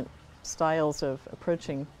different styles of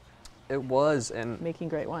approaching. It was, and making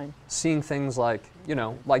great wine. Seeing things like, you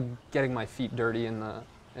know, like getting my feet dirty in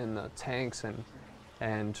the tanks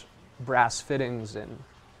and brass fittings and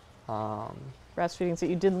brass fittings that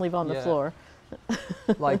you didn't leave on the floor.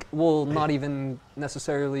 Like, well, not even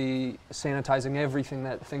necessarily sanitizing everything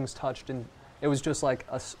that things touched, and it was just like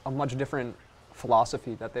a much different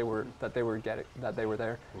philosophy that they were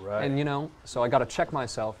there. Right. And you know, so I got to check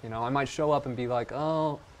myself. You know, I might show up and be like,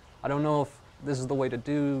 oh, I don't know if this is the way to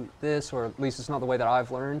do this, or at least it's not the way that I've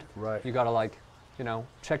learned. Right. You got to, like, you know,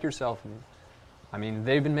 check yourself. And I mean,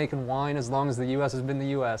 they've been making wine as long as the U.S. has been the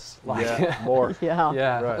U.S. Like, yeah, more. Yeah.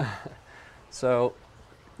 Yeah. Right. So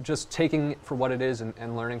just taking it for what it is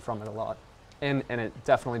and learning from it a lot. And it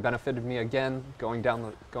definitely benefited me again, going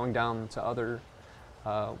down to other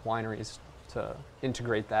wineries to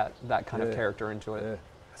integrate that kind of character into it. Yeah.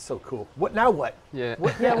 That's so cool. What now? What? Yeah.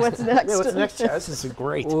 Yeah. What's next? Yeah, what's next? This is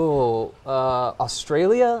great. Oh,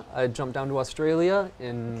 Australia. I jumped down to Australia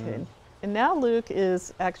in. Okay. And now Luke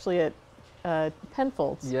is actually at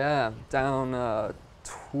Penfolds. Yeah, down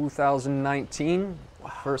 2019,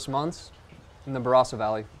 first months in the Barossa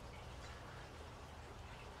Valley.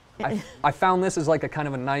 I found this as like a kind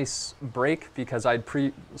of a nice break because I'd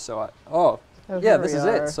this is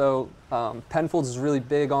it. So Penfolds is really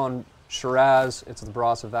big on Shiraz. It's the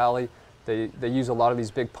Barossa Valley. They use a lot of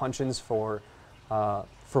these big puncheons for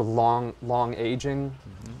long aging.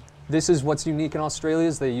 Mm-hmm. This is what's unique in Australia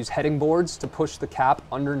is they use heading boards to push the cap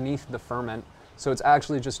underneath the ferment. So it's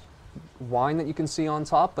actually just wine that you can see on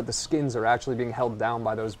top, but the skins are actually being held down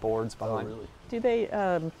by those boards behind. Oh, really? Do they,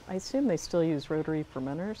 I assume they still use rotary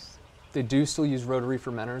fermenters? They do still use rotary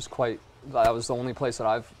fermenters. That was the only place that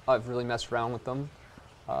I've really messed around with them.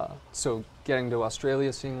 So getting to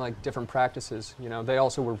Australia, seeing like different practices, you know, they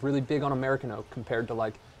also were really big on American oak compared to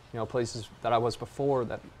like, you know, places that I was before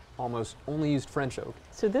that almost only used French oak.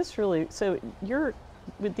 So you're,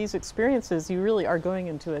 with these experiences, you really are going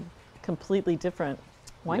into a completely different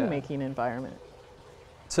winemaking environment.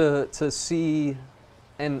 To see,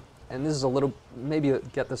 and this is a little, maybe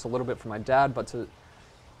get this a little bit from my dad, but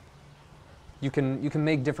you can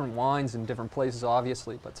make different wines in different places,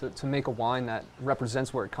 obviously, but to make a wine that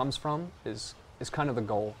represents where it comes from is kind of the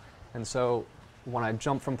goal. And so when I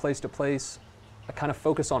jump from place to place, I kind of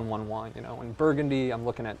focus on one wine. You know, in Burgundy, I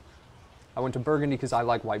went to Burgundy because I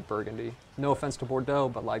like white Burgundy. No offense to Bordeaux,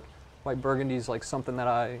 but like white Burgundy is like something that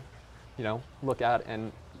I, you know, look at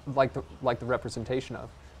and like the representation of.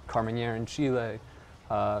 Carmenere in Chile,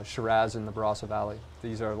 Shiraz in the Barossa Valley.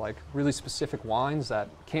 These are like really specific wines that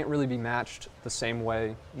can't really be matched the same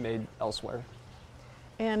way made elsewhere.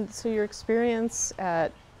 And so your experience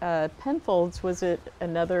at Penfolds, was it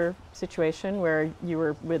another situation where you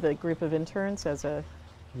were with a group of interns as a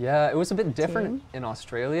Yeah, it was a bit different team? In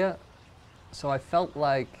Australia. So I felt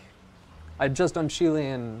like I'd just done Chile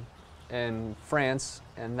and France,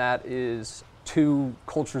 and that is two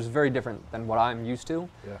cultures very different than what I'm used to.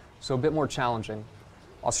 Yeah. So a bit more challenging.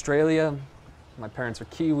 Australia, My parents are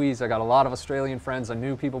Kiwis. I got a lot of Australian friends. I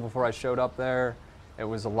knew people before I showed up there. It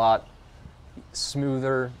was a lot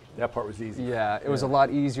smoother. That part was easy. Yeah, it was a lot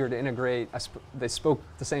easier to integrate. They spoke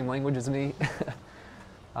the same language as me.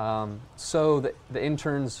 So the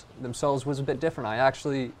interns themselves was a bit different.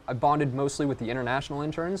 I bonded mostly with the international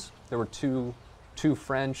interns. There were two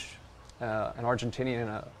French, an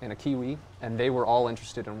Argentinian and a Kiwi, and they were all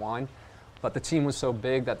interested in wine. But the team was so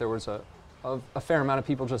big that there was a fair amount of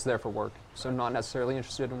people just there for work. So not necessarily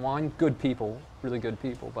interested in wine. Good people, really good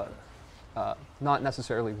people, but not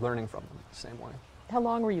necessarily learning from them the same way. How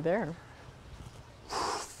long were you there?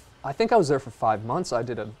 I think I was there for 5 months. I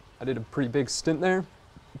did a pretty big stint there.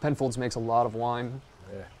 Penfolds makes a lot of wine.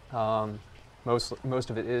 Yeah. Most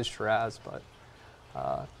of it is Shiraz, but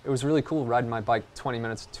it was really cool riding my bike 20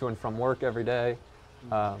 minutes to and from work every day.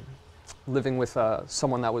 Living with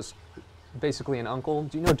someone that was basically an uncle.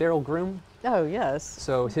 Do you know Daryl Groom? Oh, yes.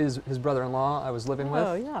 So his brother-in-law I was living with.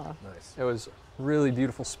 Oh, yeah. Nice. It was a really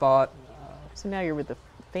beautiful spot. So now you're with the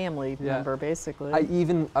family member, basically.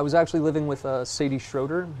 I was actually living with Sadie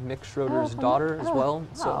Schroeder, Mick Schroeder's daughter as well. Wow.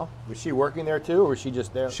 So Was she working there too, or was she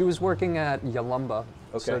just there? she was working at Yalumba,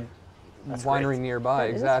 Okay. so That's winery great. nearby. That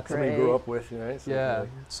is Exactly. great. Somebody grew up with, right? So Yeah.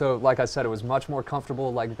 So like I said, it was much more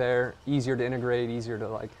comfortable, like there, easier to integrate, easier to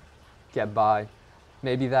like get by.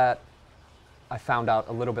 Maybe that I found out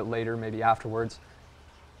a little bit later, maybe afterwards,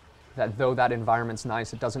 that though that environment's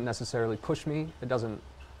nice, it doesn't necessarily push me. It doesn't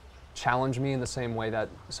challenge me in the same way that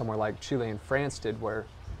somewhere like Chile and France did, where,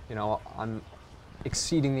 you know, I'm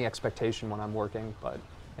exceeding the expectation when I'm working. But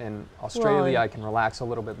in Australia, Well, I can relax a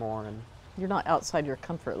little bit more, and You're not outside your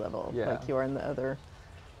comfort level Yeah. like you are in the other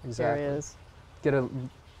exactly areas.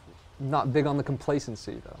 Not big on the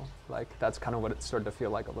complacency though. Like that's kind of what it started to feel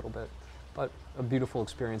like a little bit. But a beautiful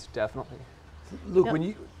experience, definitely. Luke, Yep. when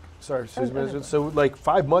you, sorry, go Susan, ahead. so like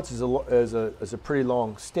 5 months is a pretty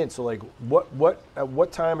long stint. So like, at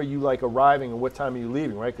what time are you like arriving and what time are you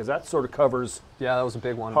leaving, right? Because that sort of covers Yeah, that was a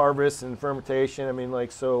big one. harvest and fermentation. I mean,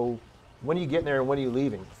 like, so when are you getting there and when are you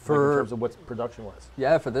leaving? Like, in terms of what's production wise.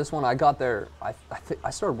 Yeah, for this one, I got there. I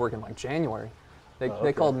started working like January. They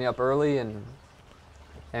okay. called me up early,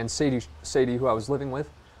 and Sadie, who I was living with,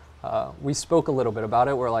 we spoke a little bit about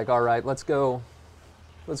it. We're like, all right, let's go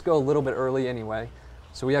a little bit early anyway.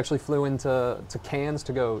 So we actually flew into Cairns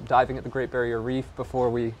to go diving at the Great Barrier Reef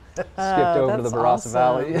before we skipped over to the that's Barossa awesome.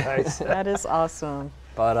 Valley. Nice. That is awesome.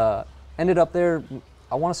 But ended up there,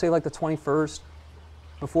 I want to say like the 21st.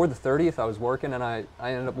 Before the 30th, I was working, and I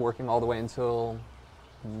ended up working all the way until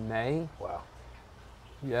May. Wow.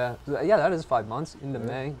 Yeah, that is 5 months into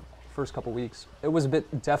May, first couple weeks. It was a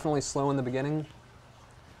bit definitely slow in the beginning,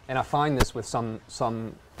 and I find this with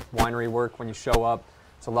some winery work. When you show up,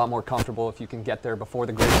 it's a lot more comfortable if you can get there before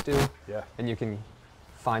the grapes do, Yeah. and you can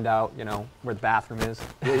find out, you know, where the bathroom is.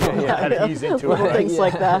 Yeah. How to ease into it. Little Right? things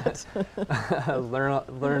like that.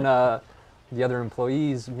 learn the other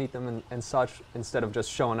employees, meet them and such, instead of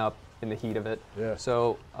just showing up in the heat of it. Yeah.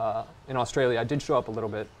 So in Australia, I did show up a little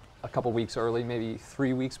bit, a couple weeks early, maybe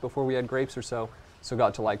 3 weeks before we had grapes or so. So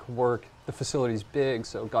got to like work. The facility's big,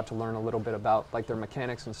 so got to learn a little bit about like their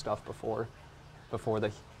mechanics and stuff before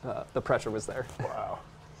the pressure was there. Wow.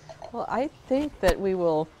 Well, I think that we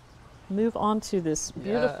will move on to this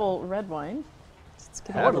beautiful red wine. It's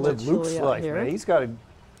getting a Have to little live Luke's chilly out life, here. man. He's got a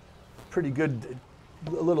pretty good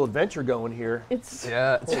little adventure going here. It's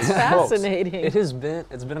Yeah, it's smokes. fascinating. It's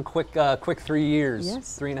been a quick 3 years,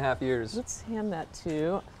 Yes. 3.5 years. Let's hand that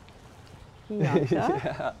to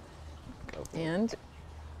Bianca. And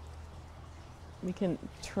we can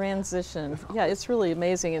transition. Yeah, it's really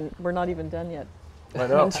amazing, and we're not even done yet. I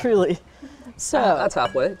know. Truly. So That's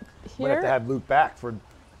halfway. Might have here, to have Luke back for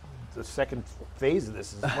the second phase of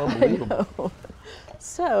this. Is unbelievable.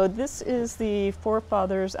 so this is the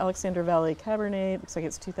Forefathers Alexander Valley Cabernet. Looks like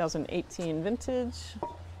it's 2018 vintage.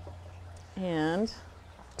 And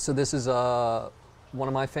So this is one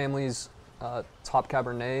of my family's top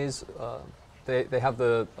Cabernets. They have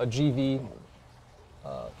a GV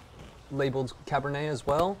labeled Cabernet as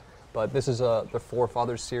well, but this is the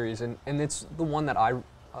Forefathers series, and it's the one that I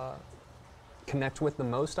connect with the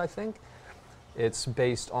most, I think. It's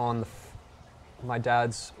based on my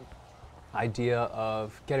dad's idea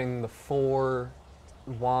of getting the 4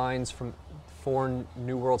 wines from 4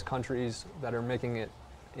 New World countries that are making it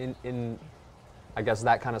in I guess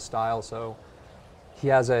that kind of style. So he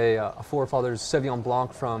has a Forefathers Sauvignon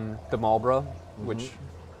Blanc from the Marlborough, which,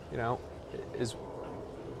 you know, is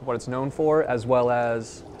what it's known for, as well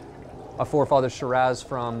as a Forefathers Shiraz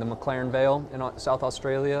from the McLaren Vale in South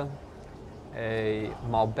Australia, a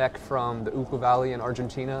Malbec from the Uco Valley in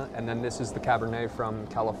Argentina, and then this is the Cabernet from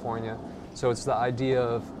California. So it's the idea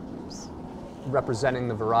of representing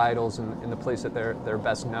the varietals in the place that they're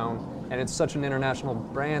best known. And it's such an international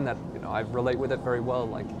brand that, you know, I relate with it very well,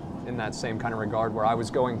 like in that same kind of regard where I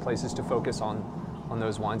was going places to focus on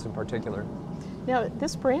those wines in particular. Now,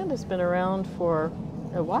 this brand has been around for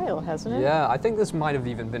a while, hasn't it? Yeah, I think this might have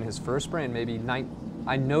even been his first brand, maybe.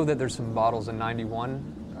 I know that there's some bottles in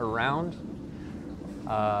 91 around.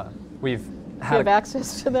 We've Do you had have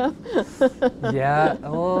access to them? yeah,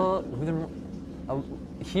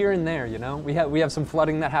 here and there, you know. We have some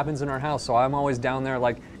flooding that happens in our house, so I'm always down there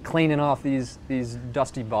like cleaning off these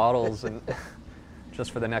dusty bottles and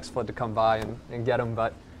just for the next flood to come by and get them.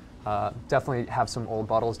 But definitely have some old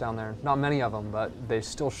bottles down there. Not many of them, but they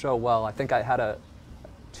still show well. I think I had a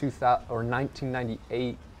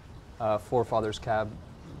 1998 Forefathers cab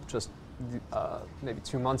just maybe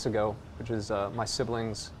 2 months ago, which is my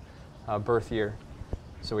siblings' birth year.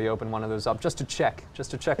 So we opened one of those up just to check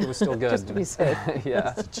it was still good. Just to be safe.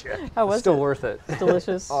 Yeah. How was still it? worth it. It's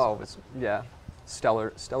delicious. Oh, it's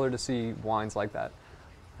stellar to see wines like that.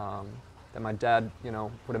 That my dad, you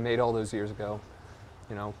know, would have made all those years ago.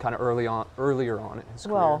 You know, kind of earlier on in his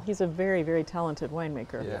Well, career. he's a very, very talented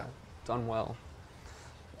winemaker. Yeah, done well.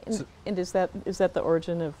 And is that the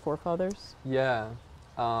origin of Forefathers? Yeah.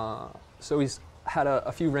 So he's had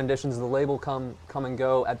a few renditions of the label come and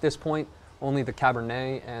go. At this point, only the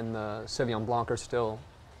Cabernet and the Sauvignon Blanc are still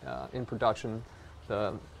in production.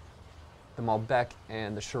 The Malbec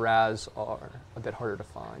and the Shiraz are a bit harder to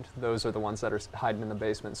find. Those are the ones that are hiding in the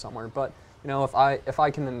basement somewhere. But you know, if I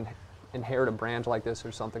can inherit a brand like this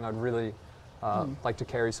or something, I'd really like to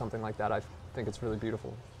carry something like that. I think it's really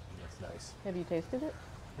beautiful. That's nice. Have you tasted it?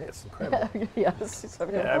 Yeah, it's incredible. Yes, of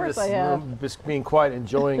Yeah, course I have. I'm just being quiet,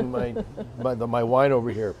 enjoying my wine over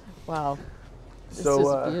here. Wow, this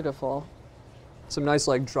So, is beautiful. Some nice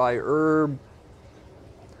like dry herb,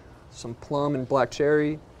 some plum and black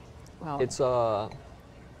cherry. Wow. It's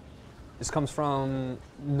this comes from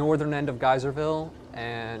northern end of Geyserville,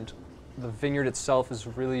 and the vineyard itself is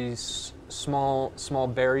really small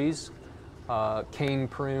berries, cane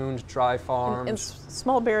pruned, dry farmed. And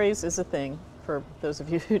small berries is a thing for those of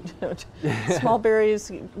you who don't. Small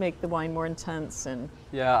berries make the wine more intense, and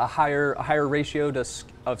Yeah, a higher ratio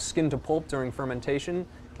of skin to pulp during fermentation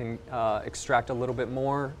can extract a little bit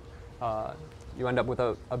more. You end up with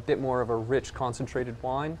a bit more of a rich, concentrated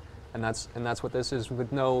wine, and that's what this is.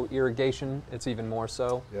 With no irrigation, it's even more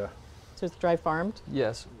so. Yeah. so it's dry farmed.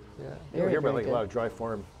 Yes. Yeah. You Very, hear about very like a lot good. of dry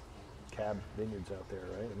farm cab vineyards out there,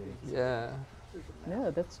 right? I mean, Yeah.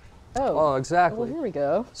 No, that's. Oh, Well, exactly. here we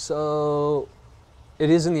go. So it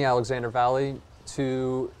is in the Alexander Valley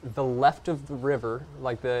to the left of the river,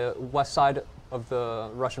 like the west side of the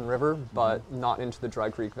Russian River, but not into the Dry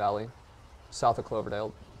Creek Valley, south of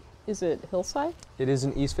Cloverdale. Is it hillside? It is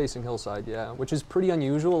an east-facing hillside, yeah, which is pretty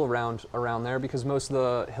unusual around there because most of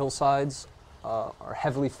the hillsides are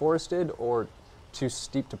heavily forested or too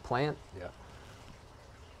steep to plant. yeah.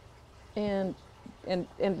 And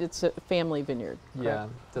it's a family vineyard. Yeah,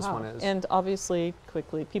 correct? this Wow. one is. And obviously,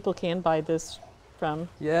 quickly, people can buy this from.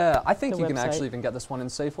 Yeah, I think the you can website. actually even get this one in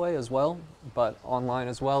Safeway as well, but online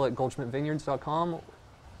as well at goldschmidtvineyards.com.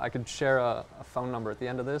 I could share a phone number at the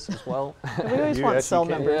end of this as well. We always You want actually cell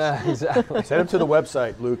can. numbers. Yeah, exactly. Send them to the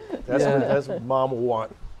website, Luke. Yeah. That's what Mom will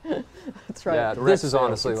want. That's right. Yeah, Direct this is sales.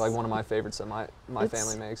 honestly like one of my favorites that my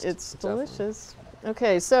family makes. It's definitely. delicious.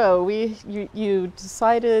 Okay, so you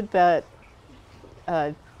decided that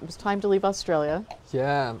it was time to leave Australia,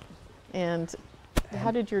 Yeah, and how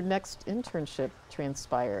did your next internship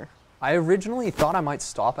transpire? I originally thought I might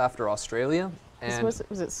stop after Australia, and Was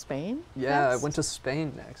it Spain? yeah, I next? went to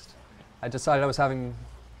Spain next. I decided I was having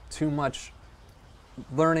too much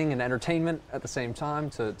learning and entertainment at the same time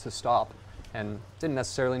to stop, and didn't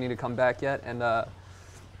necessarily need to come back yet, and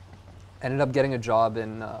ended up getting a job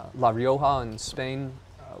in La Rioja in Spain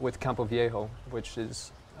with Campo Viejo, which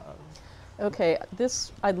is Okay,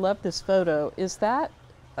 I love this photo. Is that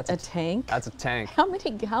that's a tank? That's a tank. How many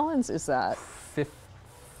gallons is that?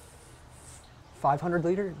 500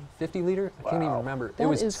 liter, 50 liter. I can't even Wow. remember. That It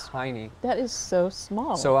was is- tiny. That is so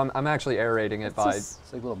small. So I'm actually aerating it by This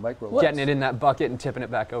It's like little micro. What? getting it in that bucket and tipping it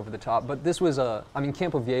back over the top. But this was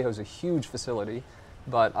Campo Viejo is a huge facility,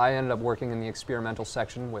 but I ended up working in the experimental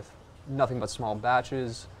section with nothing but small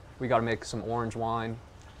batches. We got to make some orange wine.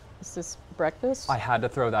 Is this breakfast? I had to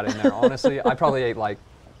throw that in there, honestly. I probably ate like,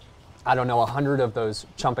 I don't know, 100 of those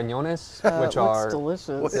champiñones, which it looks are,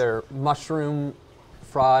 delicious. they're mushroom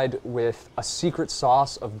fried with a secret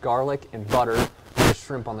sauce of garlic and butter with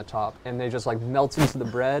shrimp on the top. And they just like melt into the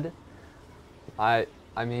bread.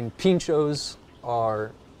 I mean, pinchos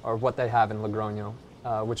are what they have in Logroño,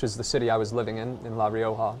 which is the city I was living in La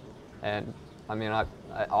Rioja, and I mean, I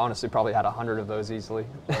honestly probably had 100 of those easily.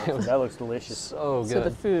 That looks delicious. So good. So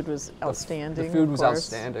the food was outstanding. The food was of course.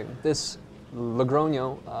 outstanding. This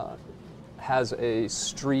Logroño has a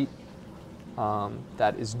street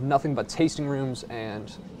that is nothing but tasting rooms and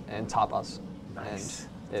tapas. Nice.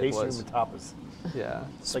 And it Tasting was, room and tapas. yeah,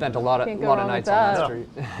 spent a lot of Can't go wrong with nights on that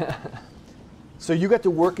that. street. So you got to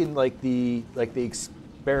work in like the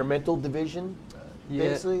experimental division, Yeah.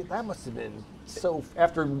 basically. That must have been so.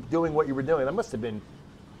 After doing what you were doing, that must have been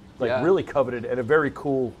like Yeah. really coveted and a very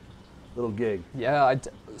cool little gig. Yeah,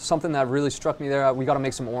 something that really struck me there, we got to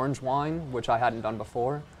make some orange wine, which I hadn't done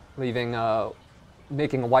before. Making a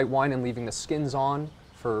white wine and leaving the skins on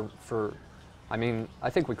for I mean, I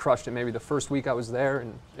think we crushed it maybe the first week I was there,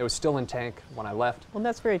 and it was still in tank when I left. Well,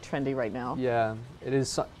 that's very trendy right now. Yeah, it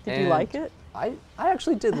is. Did you like it? I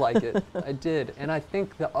actually did like it. I did. And I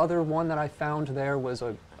think the other one that I found there was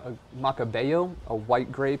a Macabeo, a white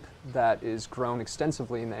grape that is grown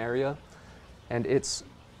extensively in the area. And it's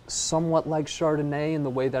somewhat like Chardonnay in the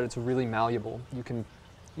way that it's really malleable. You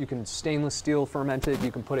can stainless steel ferment it,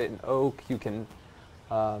 you can put it in oak, you can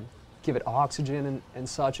give it oxygen and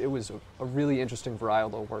such. It was a really interesting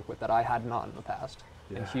varietal to work with that I had not in the past.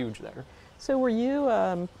 And Yeah. huge there. So were you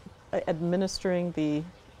administering the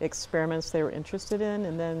experiments they were interested in,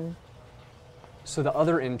 and then So the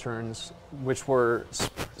other interns, which were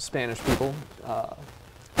Spanish people,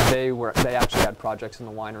 they actually had projects in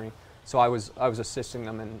the winery. So I was assisting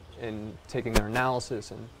them in taking their analysis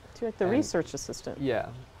and you're like the And- research assistant? yeah.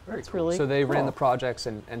 That's really So they ran cool. the projects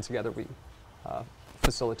and together we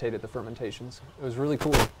facilitated the fermentations. It was really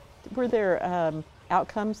cool. Were there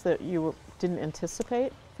outcomes that you didn't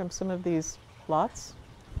anticipate from some of these lots?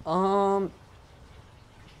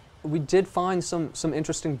 We did find some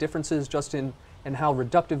interesting differences just in how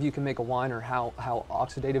reductive you can make a wine, or how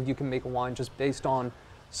oxidative you can make a wine, just based on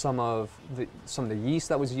some of the yeast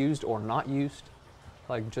that was used or not used,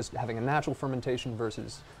 like just having a natural fermentation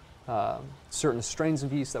versus certain strains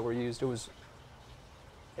of yeast that were used.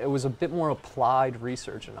 It was a bit more applied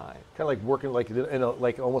research, and Kind of like working like in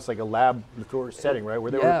almost like a laboratory setting, right? Where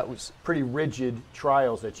there yeah, were it was pretty rigid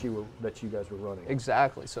trials that you guys were running.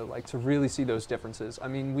 exactly. So like to really see those differences. I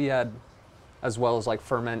mean, we had, as well as like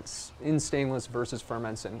ferments in stainless versus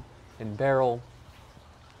ferments in barrel.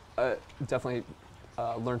 Definitely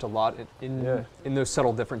learned a lot in those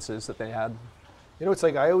subtle differences that they had. You know, it's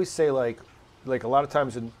like I always say, like a lot of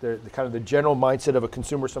times in the kind of the general mindset of a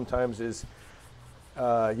consumer sometimes is,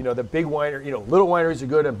 the big winery, little wineries are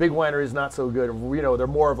good and big wineries not so good. They're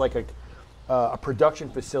more of like a production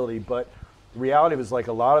facility. But the reality is, like,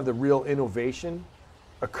 a lot of the real innovation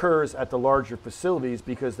occurs at the larger facilities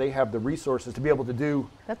because they have the resources to be able to do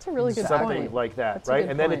That's a really good something point. like that, That's a right?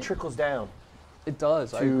 good And then it point. trickles down It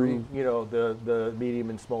does. I agree. to the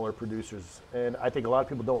medium and smaller producers. And I think a lot of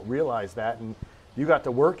people don't realize that. And you got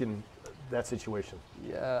to work in that situation.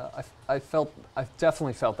 Yeah, I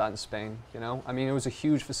definitely felt that in Spain, I mean, it was a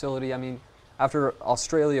huge facility. I mean, after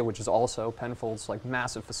Australia, which is also Penfold's like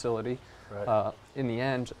massive facility, Right. in the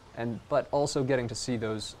end, but also getting to see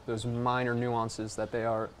those minor nuances that they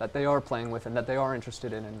are playing with and that they are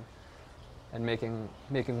interested in, and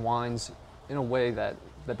making wines in a way that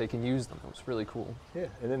they can use them. It was really cool. Yeah,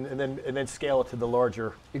 and then scale it to the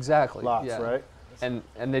larger Exactly. lots, yeah. right? And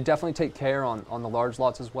they definitely take care on the large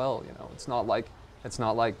lots as well. It's not like It's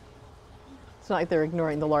not like they're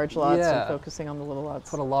ignoring the large lots Yeah. and focusing on the little lots.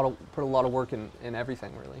 put a lot of work in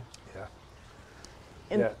everything, really. Yeah.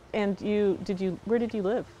 And, Yeah. and where did you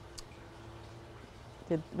live?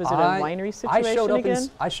 Was it a winery situation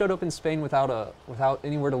again? I showed up in Spain without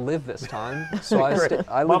anywhere to live this time. So I Great. lived.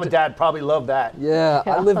 Mom and Dad probably love that. Yeah,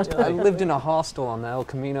 Yeah. I lived in a hostel on the El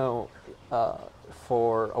Camino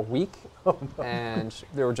for a week, and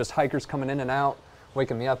there were just hikers coming in and out,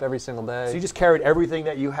 waking me up every single day. So you just carried everything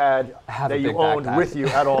that you had, I have a that you big owned backpack. with you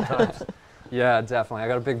at all times. Yeah, definitely. I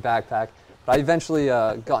got a big backpack. But I eventually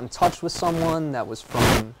got in touch with someone that was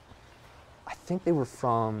from, I think they were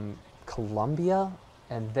from Colombia,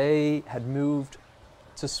 and they had moved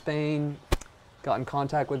to Spain, got in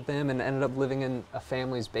contact with them, and ended up living in a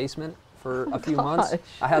family's basement for a few months. gosh.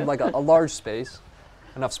 I had like a large space,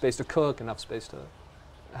 enough space to cook, enough space to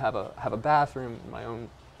have a bathroom, my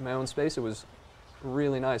own space. It was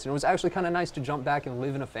really nice, and it was actually kind of nice to jump back and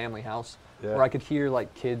live in a family house Yeah. where I could hear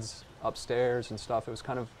like kids upstairs and stuff. It was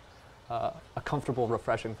kind of a comfortable,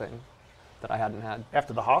 refreshing thing. I hadn't had.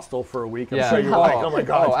 After the hostel for a week, I'm Yeah. sure you're like, oh my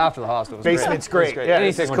God. Oh, after the hostel was Basement's great. great. It was Yeah,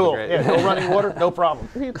 this Anything is would be cool. great. Yeah, no running water, no problem.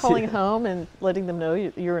 Were you calling home and letting them know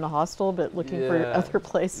you're in a hostel, but looking for Yeah. other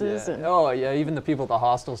places? Yeah. And Oh yeah, even the people at the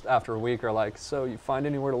hostels after a week are like, so you find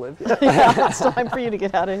anywhere to live yet? yeah, it's time for you to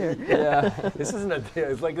get out of here. Yeah. This isn't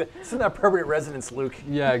a permanent residence, Luke.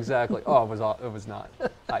 Yeah, exactly. Oh, it was not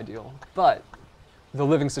ideal, but the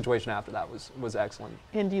living situation after that was excellent.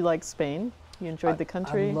 And do you like Spain? You enjoyed the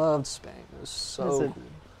country? I loved Spain. It was so Was it- cool.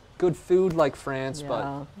 Good food like France, but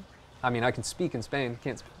Yeah. I mean, I can speak in Spain,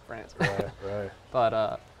 can't speak in France. Right.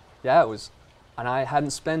 But yeah, it was, and I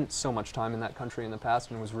hadn't spent so much time in that country in the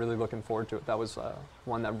past, and was really looking forward to it. That was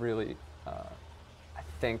one that really, I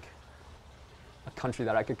think, a country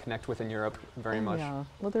that I could connect with in Europe very much. Yeah.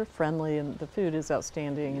 Well, they're friendly, and the food is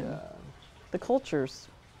outstanding. And Yeah, the cultures,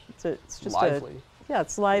 it's just lively.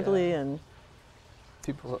 it's lively Yeah. and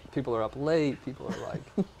People are up late. People are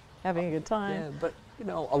like, having a good time. yeah. But you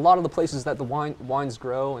know, a lot of the places that the wines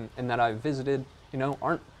grow and that I've visited, you know,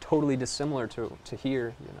 aren't totally dissimilar to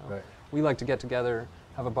here. You know, Right. we like to get together,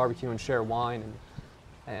 have a barbecue, and share wine,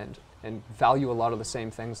 and value a lot of the same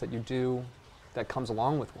things that you do, that comes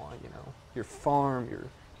along with wine. You know, your farm,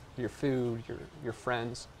 your food, your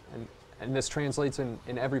friends, and this translates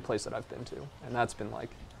in every place that I've been to, and that's been like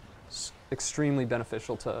extremely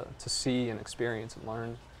beneficial to see and experience and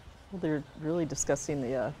learn. Well, they're really discussing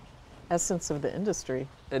the essence of the industry.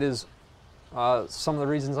 It is some of the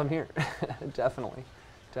reasons I'm here. Definitely.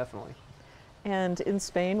 And in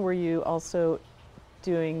Spain, were you also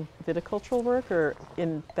doing viticultural work, or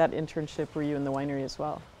in that internship were you in the winery as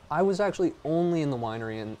well? I was actually only in the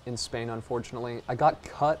winery in Spain, unfortunately. I got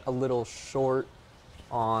cut a little short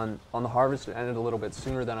on the harvest. It ended a little bit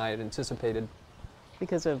sooner than I had anticipated.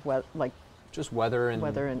 Because of Just weather and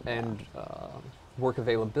work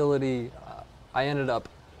availability. I ended up,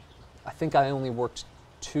 I think I only worked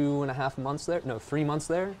 2.5 months there, no, 3 months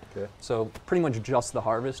there. Okay. So pretty much just the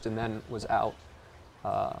harvest, and then was out.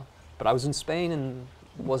 But I was in Spain and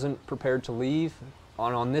wasn't prepared to leave.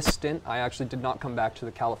 On this stint, I actually did not come back to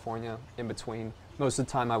the California in between. Most of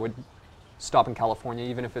the time I would stop in California,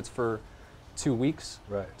 even if it's for 2 weeks,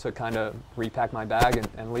 Right. to kind of repack my bag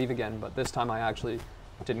and leave again. But this time I actually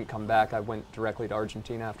didn't come back. I went directly to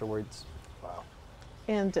Argentina afterwards. Wow.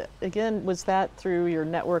 And again, was that through your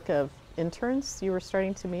network of interns you were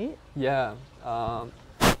starting to meet? Yeah,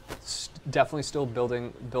 definitely still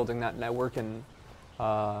building that network, and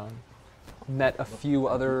met a few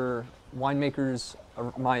other winemakers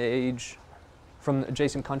my age from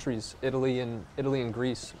adjacent countries, Italy and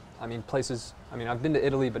Greece. I mean, places. I mean, I've been to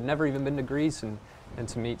Italy, but never even been to Greece, and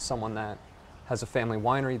to meet someone that has a family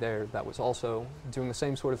winery there that was also doing the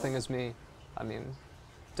same sort of thing as me. I mean,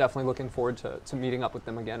 definitely looking forward to meeting up with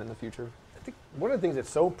them again in the future. I think one of the things that's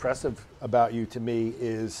so impressive about you to me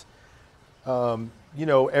is, you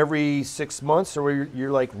know, every 6 months or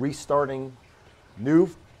you're like restarting new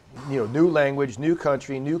language, new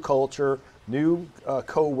country, new culture, new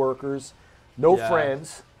co-workers, no Yeah.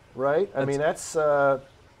 friends, right? I mean, that's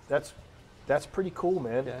pretty cool,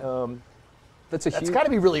 man. Yeah. That's That's got to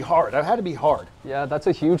be really hard. That had to be hard. Yeah, that's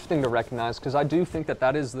a huge thing to recognize, because I do think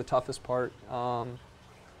that is the toughest part.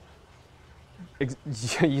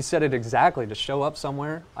 You said it exactly. To show up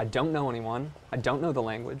somewhere, I don't know anyone, I don't know the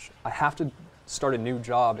language, I have to start a new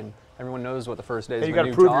job, and everyone knows what the first days And you of a got to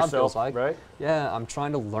new prove job yourself, feels like. right? Yeah, I'm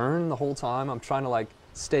trying to learn the whole time. I'm trying to like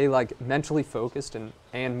stay like mentally focused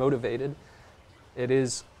and motivated.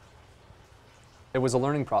 It was a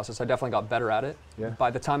learning process. I definitely got better at it. Yeah.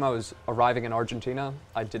 By the time I was arriving in Argentina,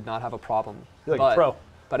 I did not have a problem. You're like a pro.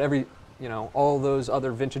 But all those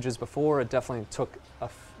other vintages before, it definitely took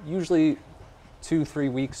usually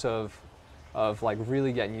 2-3 weeks of like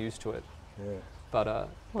really getting used to it. Yeah. But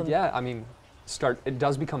Well, yeah, I mean, it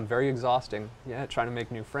does become very exhausting. Yeah, trying to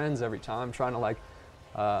make new friends every time, trying to like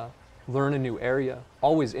learn a new area.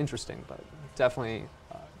 Always interesting, but definitely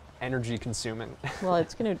energy consuming. Well,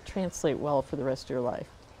 it's going to translate well for the rest of your life.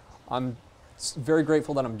 I'm very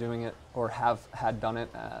grateful that I'm doing it, or had done it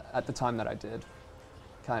at the time that I did.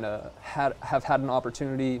 Kind of have had an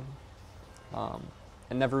opportunity,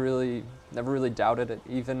 and never really doubted it.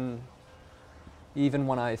 Even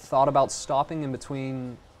when I thought about stopping in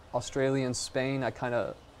between Australia and Spain, I kind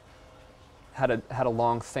of had a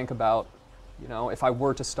long think about, if I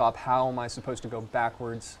were to stop, how am I supposed to go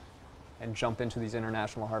backwards and jump into these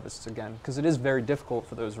international harvests again? Because it is very difficult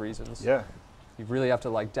for those reasons. Yeah. You really have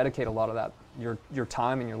to like dedicate a lot of that, your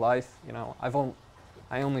time and your life.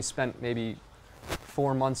 I only spent maybe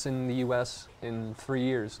 4 months in the U.S. in 3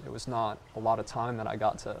 years. It was not a lot of time that I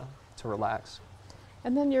got to relax.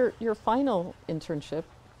 And then your final internship,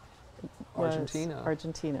 was Argentina.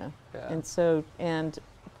 Argentina. Yeah. And so,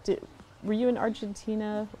 were you in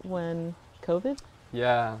Argentina when COVID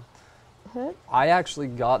Yeah. hit? I actually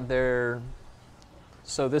got there.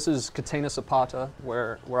 So this is Catena Zapata,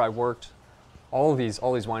 where I worked. All these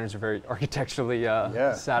wineries are very architecturally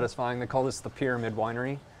satisfying. They call this the Pyramid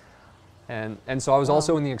Winery. And so I was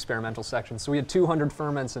also in the experimental section. So we had 200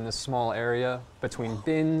 ferments in this small area between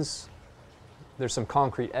bins. There's some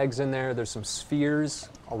concrete eggs in there. There's some spheres.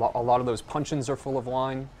 A lot of those puncheons are full of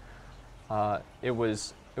wine. It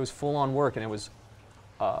was full on work, and it was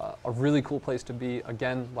a really cool place to be.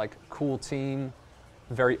 Again, like cool team,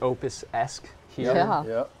 very Opus-esque here. Yeah.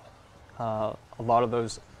 Yeah. A lot of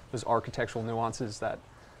those architectural nuances that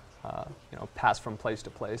pass from place to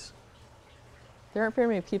place. There aren't very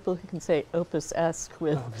many people who can say Opus-esque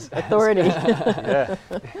with authority. Yeah.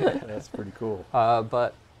 That's pretty cool.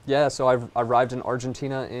 But yeah, so I arrived in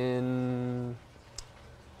Argentina in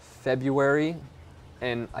February,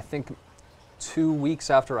 and I think 2 weeks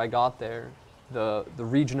after I got there, the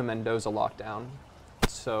region of Mendoza locked down.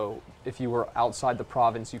 So if you were outside the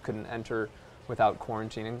province, you couldn't enter without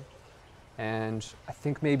quarantining. And I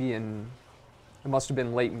think maybe it must have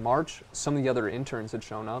been late March, some of the other interns had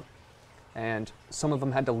shown up, and some of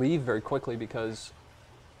them had to leave very quickly because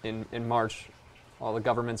in March, all the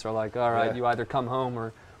governments are like, all right, you either come home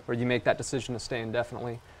or you make that decision to stay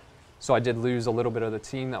indefinitely. So I did lose a little bit of the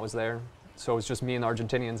team that was there. So it was just me and the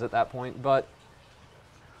Argentinians at that point. But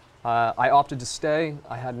I opted to stay.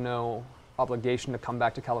 I had no obligation to come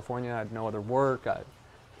back to California. I had no other work.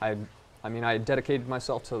 I had dedicated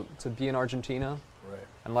myself to be in Argentina. Right.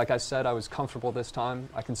 And like I said, I was comfortable this time.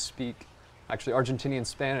 I can speak, actually Argentinian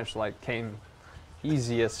Spanish came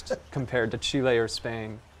easiest compared to Chile or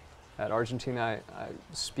Spain. At Argentina, I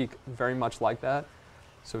speak very much like that.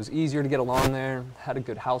 So it was easier to get along there, had a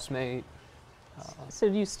good housemate. So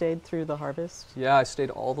you stayed through the harvest? Yeah, I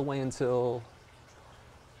stayed all the way until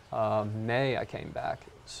May I came back.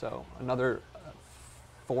 So another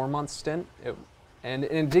 4-month stint. And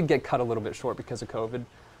it did get cut a little bit short because of COVID.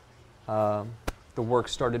 The work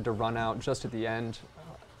started to run out just at the end,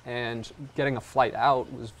 and getting a flight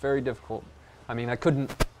out was very difficult. I mean,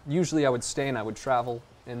 usually I would stay and I would travel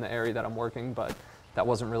in the area that I'm working, but that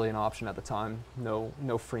wasn't really an option at the time.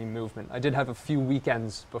 No free movement. I did have a few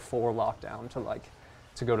weekends before lockdown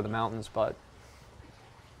to go to the mountains, but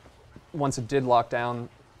once it did lock down,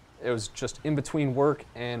 it was just in between work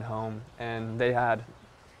and home, and they had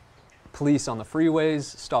police on the freeways,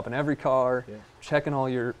 stopping every car, checking all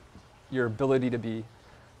your ability to be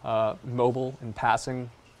mobile and passing.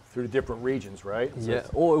 Through the different regions, right? Yeah.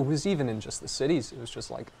 Well, it was even in just the cities. It was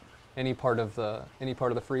just like any part of the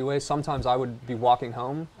freeway. Sometimes I would be walking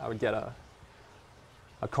home. I would get a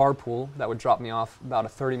carpool that would drop me off about a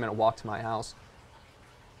 30-minute walk to my house.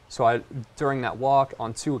 So during that walk,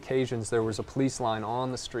 on 2 occasions, there was a police line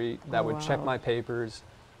on the street that would check my papers,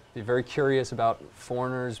 be very curious about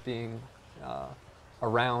foreigners being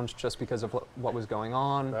around just because of what was going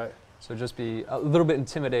on. Right. So just be a little bit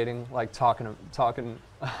intimidating, like talking,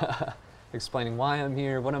 explaining why I'm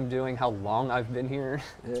here, what I'm doing, how long I've been here.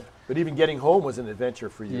 Yeah. But even getting home was an adventure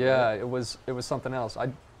for you. Yeah, right? it was something else.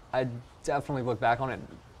 I definitely look back on it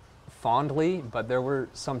fondly, but there were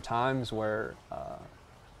some times where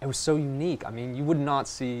it was so unique. I mean, you would not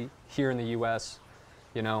see here in the U.S.,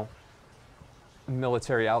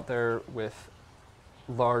 military out there with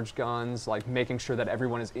large guns, like making sure that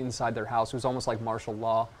everyone is inside their house. It was almost like martial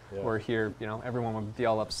law, where here, everyone would be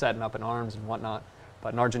all upset and up in arms and whatnot.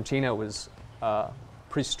 But in Argentina, it was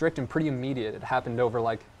pretty strict and pretty immediate. It happened over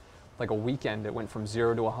like a weekend. It went from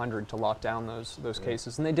 0 to 100 to lock down those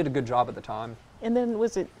cases, and they did a good job at the time. And then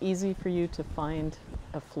was it easy for you to find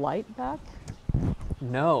a flight back?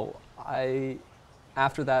 No,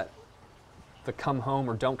 after that, the come home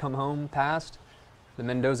or don't come home passed, the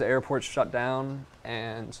Mendoza airport shut down,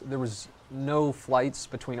 and there was no flights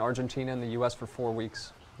between Argentina and the U.S. for 4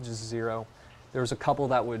 weeks, just 0. There was a couple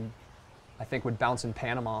that would bounce in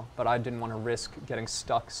Panama, but I didn't want to risk getting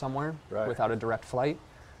stuck somewhere without a direct flight.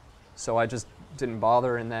 So I just didn't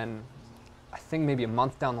bother, and then I think maybe a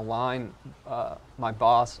month down the line, my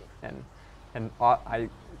boss and I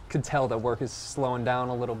could tell that work is slowing down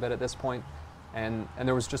a little bit at this point, and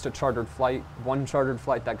there was just one chartered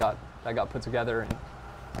flight that got put together, and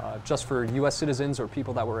just for U.S. citizens or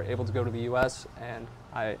people that were able to go to the U.S. And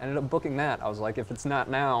I ended up booking that. I was like, if it's not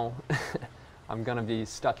now, I'm gonna be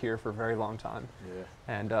stuck here for a very long time. Yeah.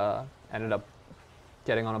 And ended up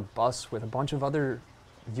getting on a bus with a bunch of other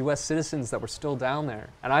U.S. citizens that were still down there.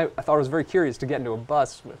 And I thought it was very curious to get into a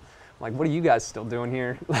bus with, like, what are you guys still doing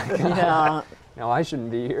here? Like, Yeah. I shouldn't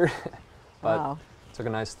be here. But Wow. Took a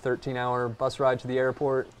nice 13-hour bus ride to the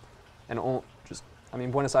airport, and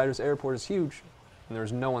Buenos Aires airport is huge, and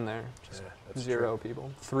there's no one there, just zero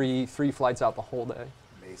people. Three flights out the whole day.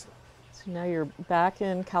 Amazing. So now you're back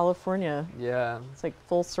in California. Yeah. It's like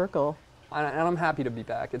full circle. And I'm happy to be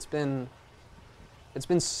back. It's been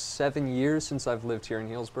 7 years since I've lived here in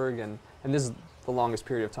Healdsburg, and this is the longest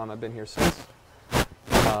period of time I've been here since.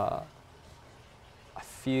 I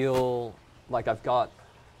feel like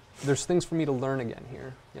there's things for me to learn again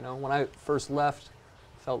here. You know, when I first left,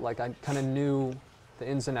 felt like I kind of knew the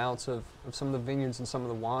ins and outs of some of the vineyards and some of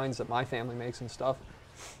the wines that my family makes and stuff,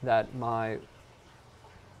 that my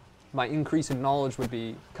increase in knowledge would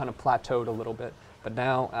be kind of plateaued a little bit. But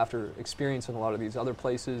now, after experiencing a lot of these other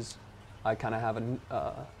places, I kind of have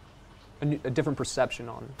a different perception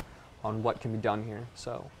on what can be done here.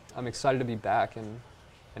 So I'm excited to be back and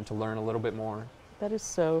to learn a little bit more. That is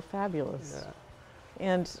so fabulous. Yeah.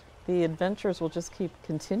 And the adventures will just keep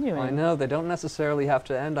continuing. I know, they don't necessarily have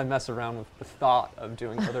to end. I mess around with the thought of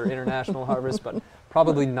doing other international harvests, but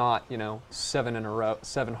probably not,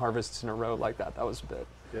 7 harvests in a row like that. That was a bit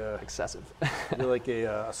excessive. You're like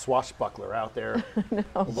a swashbuckler out there,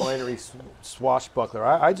 a winery swashbuckler.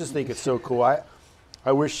 I just think it's so cool. I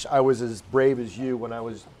wish I was as brave as you when I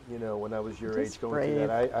was, your age going through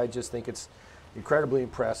that. I just think it's incredibly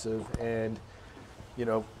impressive, and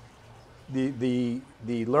the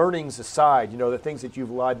learnings aside, the things that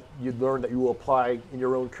you've learned that you will apply in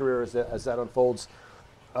your own career as that unfolds.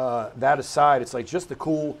 That aside, it's like just the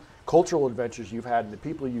cool cultural adventures you've had and the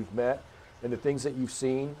people you've met and the things that you've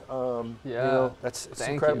seen. It's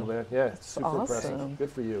incredible, man. Yeah, it's super awesome. impressive.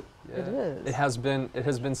 Good for you. Yeah. It is. It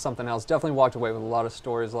has been something else. Definitely walked away with a lot of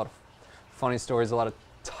stories, a lot of funny stories, a lot of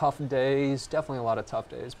tough days. Definitely a lot of tough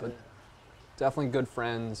days, but definitely good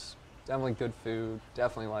friends. Definitely good food.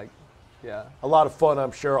 Definitely a lot of fun,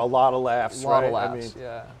 I'm sure. A lot of laughs. A lot right? of laughs.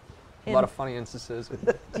 A lot of funny instances.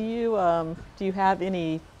 Do you have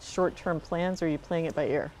any short-term plans, or are you playing it by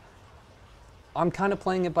ear? I'm kind of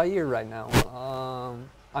playing it by ear right now.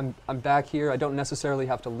 I'm back here. I don't necessarily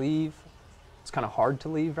have to leave. It's kind of hard to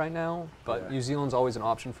leave right now, but New Zealand's always an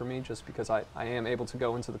option for me just because I am able to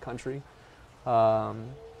go into the country. But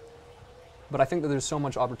I think that there's so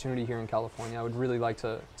much opportunity here in California. I would really like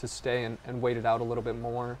to stay and wait it out a little bit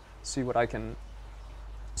more, see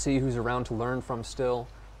who's around to learn from still.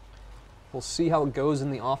 We'll see how it goes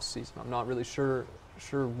in the off season. I'm not really sure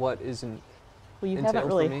what isn't. Well, you haven't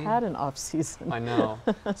really had an off season. I know.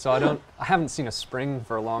 So I haven't seen a spring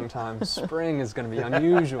for a long time. Spring is going to be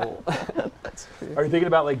unusual. That's true. Are you thinking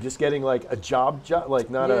about just getting a job, like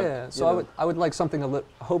not a? Yeah. So I would like something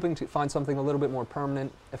hoping to find something a little bit more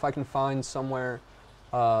permanent. If I can find somewhere,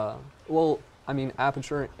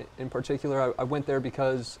 Aperture in particular, I went there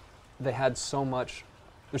because they had so much.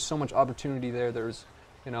 There's so much opportunity there. There's,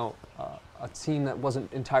 a team that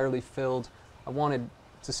wasn't entirely filled. I wanted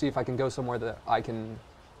to see if I can go somewhere that I can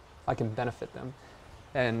benefit them,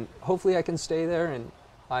 and hopefully I can stay there. And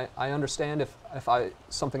I understand if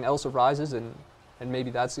something else arises and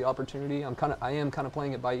maybe that's the opportunity. I am kind of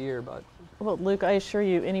playing it by ear, but. Well, Luke, I assure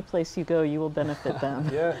you, any place you go, you will benefit them.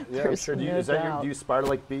 I'm sure. Do you aspire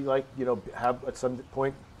to have at some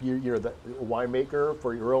point you're the winemaker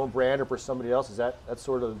for your own brand or for somebody else? That's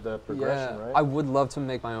sort of the progression, right? I would love to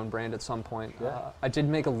make my own brand at some point. I did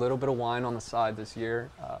make a little bit of wine on the side this year.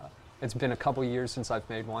 It's been a couple years since I've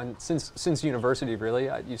made wine. Since university, really.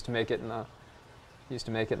 I used to make it in the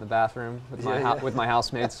bathroom with my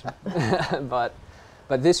housemates,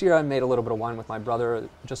 But this year I made a little bit of wine with my brother,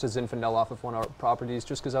 just as Zinfandel off of one of our properties,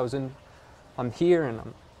 just because I'm here and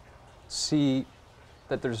see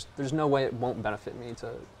that there's no way it won't benefit me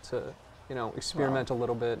to experiment a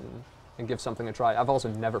little bit and give something a try. I've also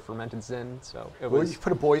never fermented Zin, so you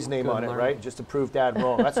put a boy's name on it, right? Just to prove Dad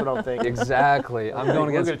wrong. That's what I'm thinking. Exactly. I'm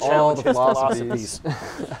going against all the philosophies.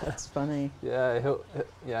 That's funny. Yeah,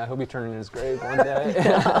 he'll be turning in his grave one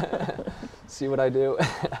day. See what I do.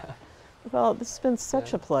 Well, this has been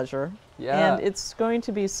such a pleasure. Yeah. And it's going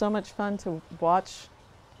to be so much fun to watch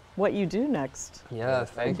what you do next. Yeah,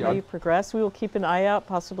 thank you. How you progress. We will keep an eye out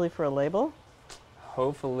possibly for a label.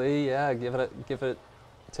 Hopefully, yeah. Give it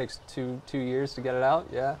takes two years to get it out.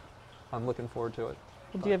 Yeah. I'm looking forward to it.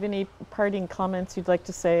 Do you have any parting comments you'd like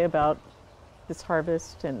to say about this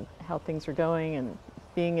harvest and how things are going and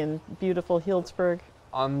being in beautiful Healdsburg?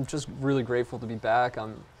 I'm just really grateful to be back.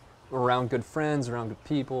 I'm around good friends, around good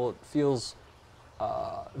people. It feels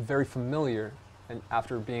very familiar, and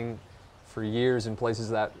after being for years in places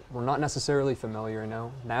that were not necessarily familiar,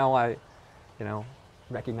 now I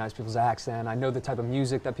recognize people's accent. I know the type of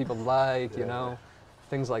music that people like,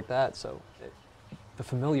 things like that. So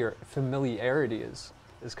the familiarity is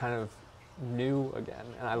kind of new again,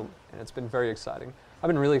 and it's been very exciting. I've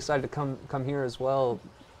been really excited to come here as well.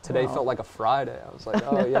 Today Wow. felt like a Friday. I was like,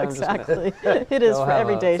 oh yeah, exactly. It is go for have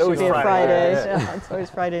every a- day It's should always be a Friday, Friday. yeah. Yeah, it's always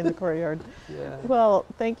Friday in the Courtyard. Yeah. Well,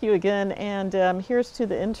 thank you again, and here's to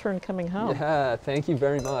the intern coming home. Yeah, thank you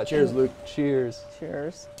very much. Cheers, Luke. Cheers.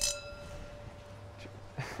 Cheers.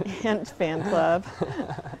 And fan club.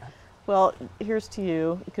 Well, here's to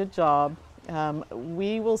you. Good job.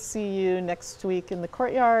 We will see you next week in the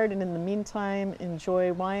Courtyard, and in the meantime,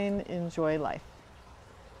 enjoy wine, enjoy life.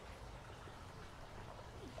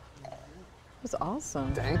 It was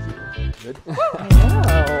awesome. Thank you. Good.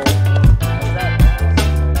 I know.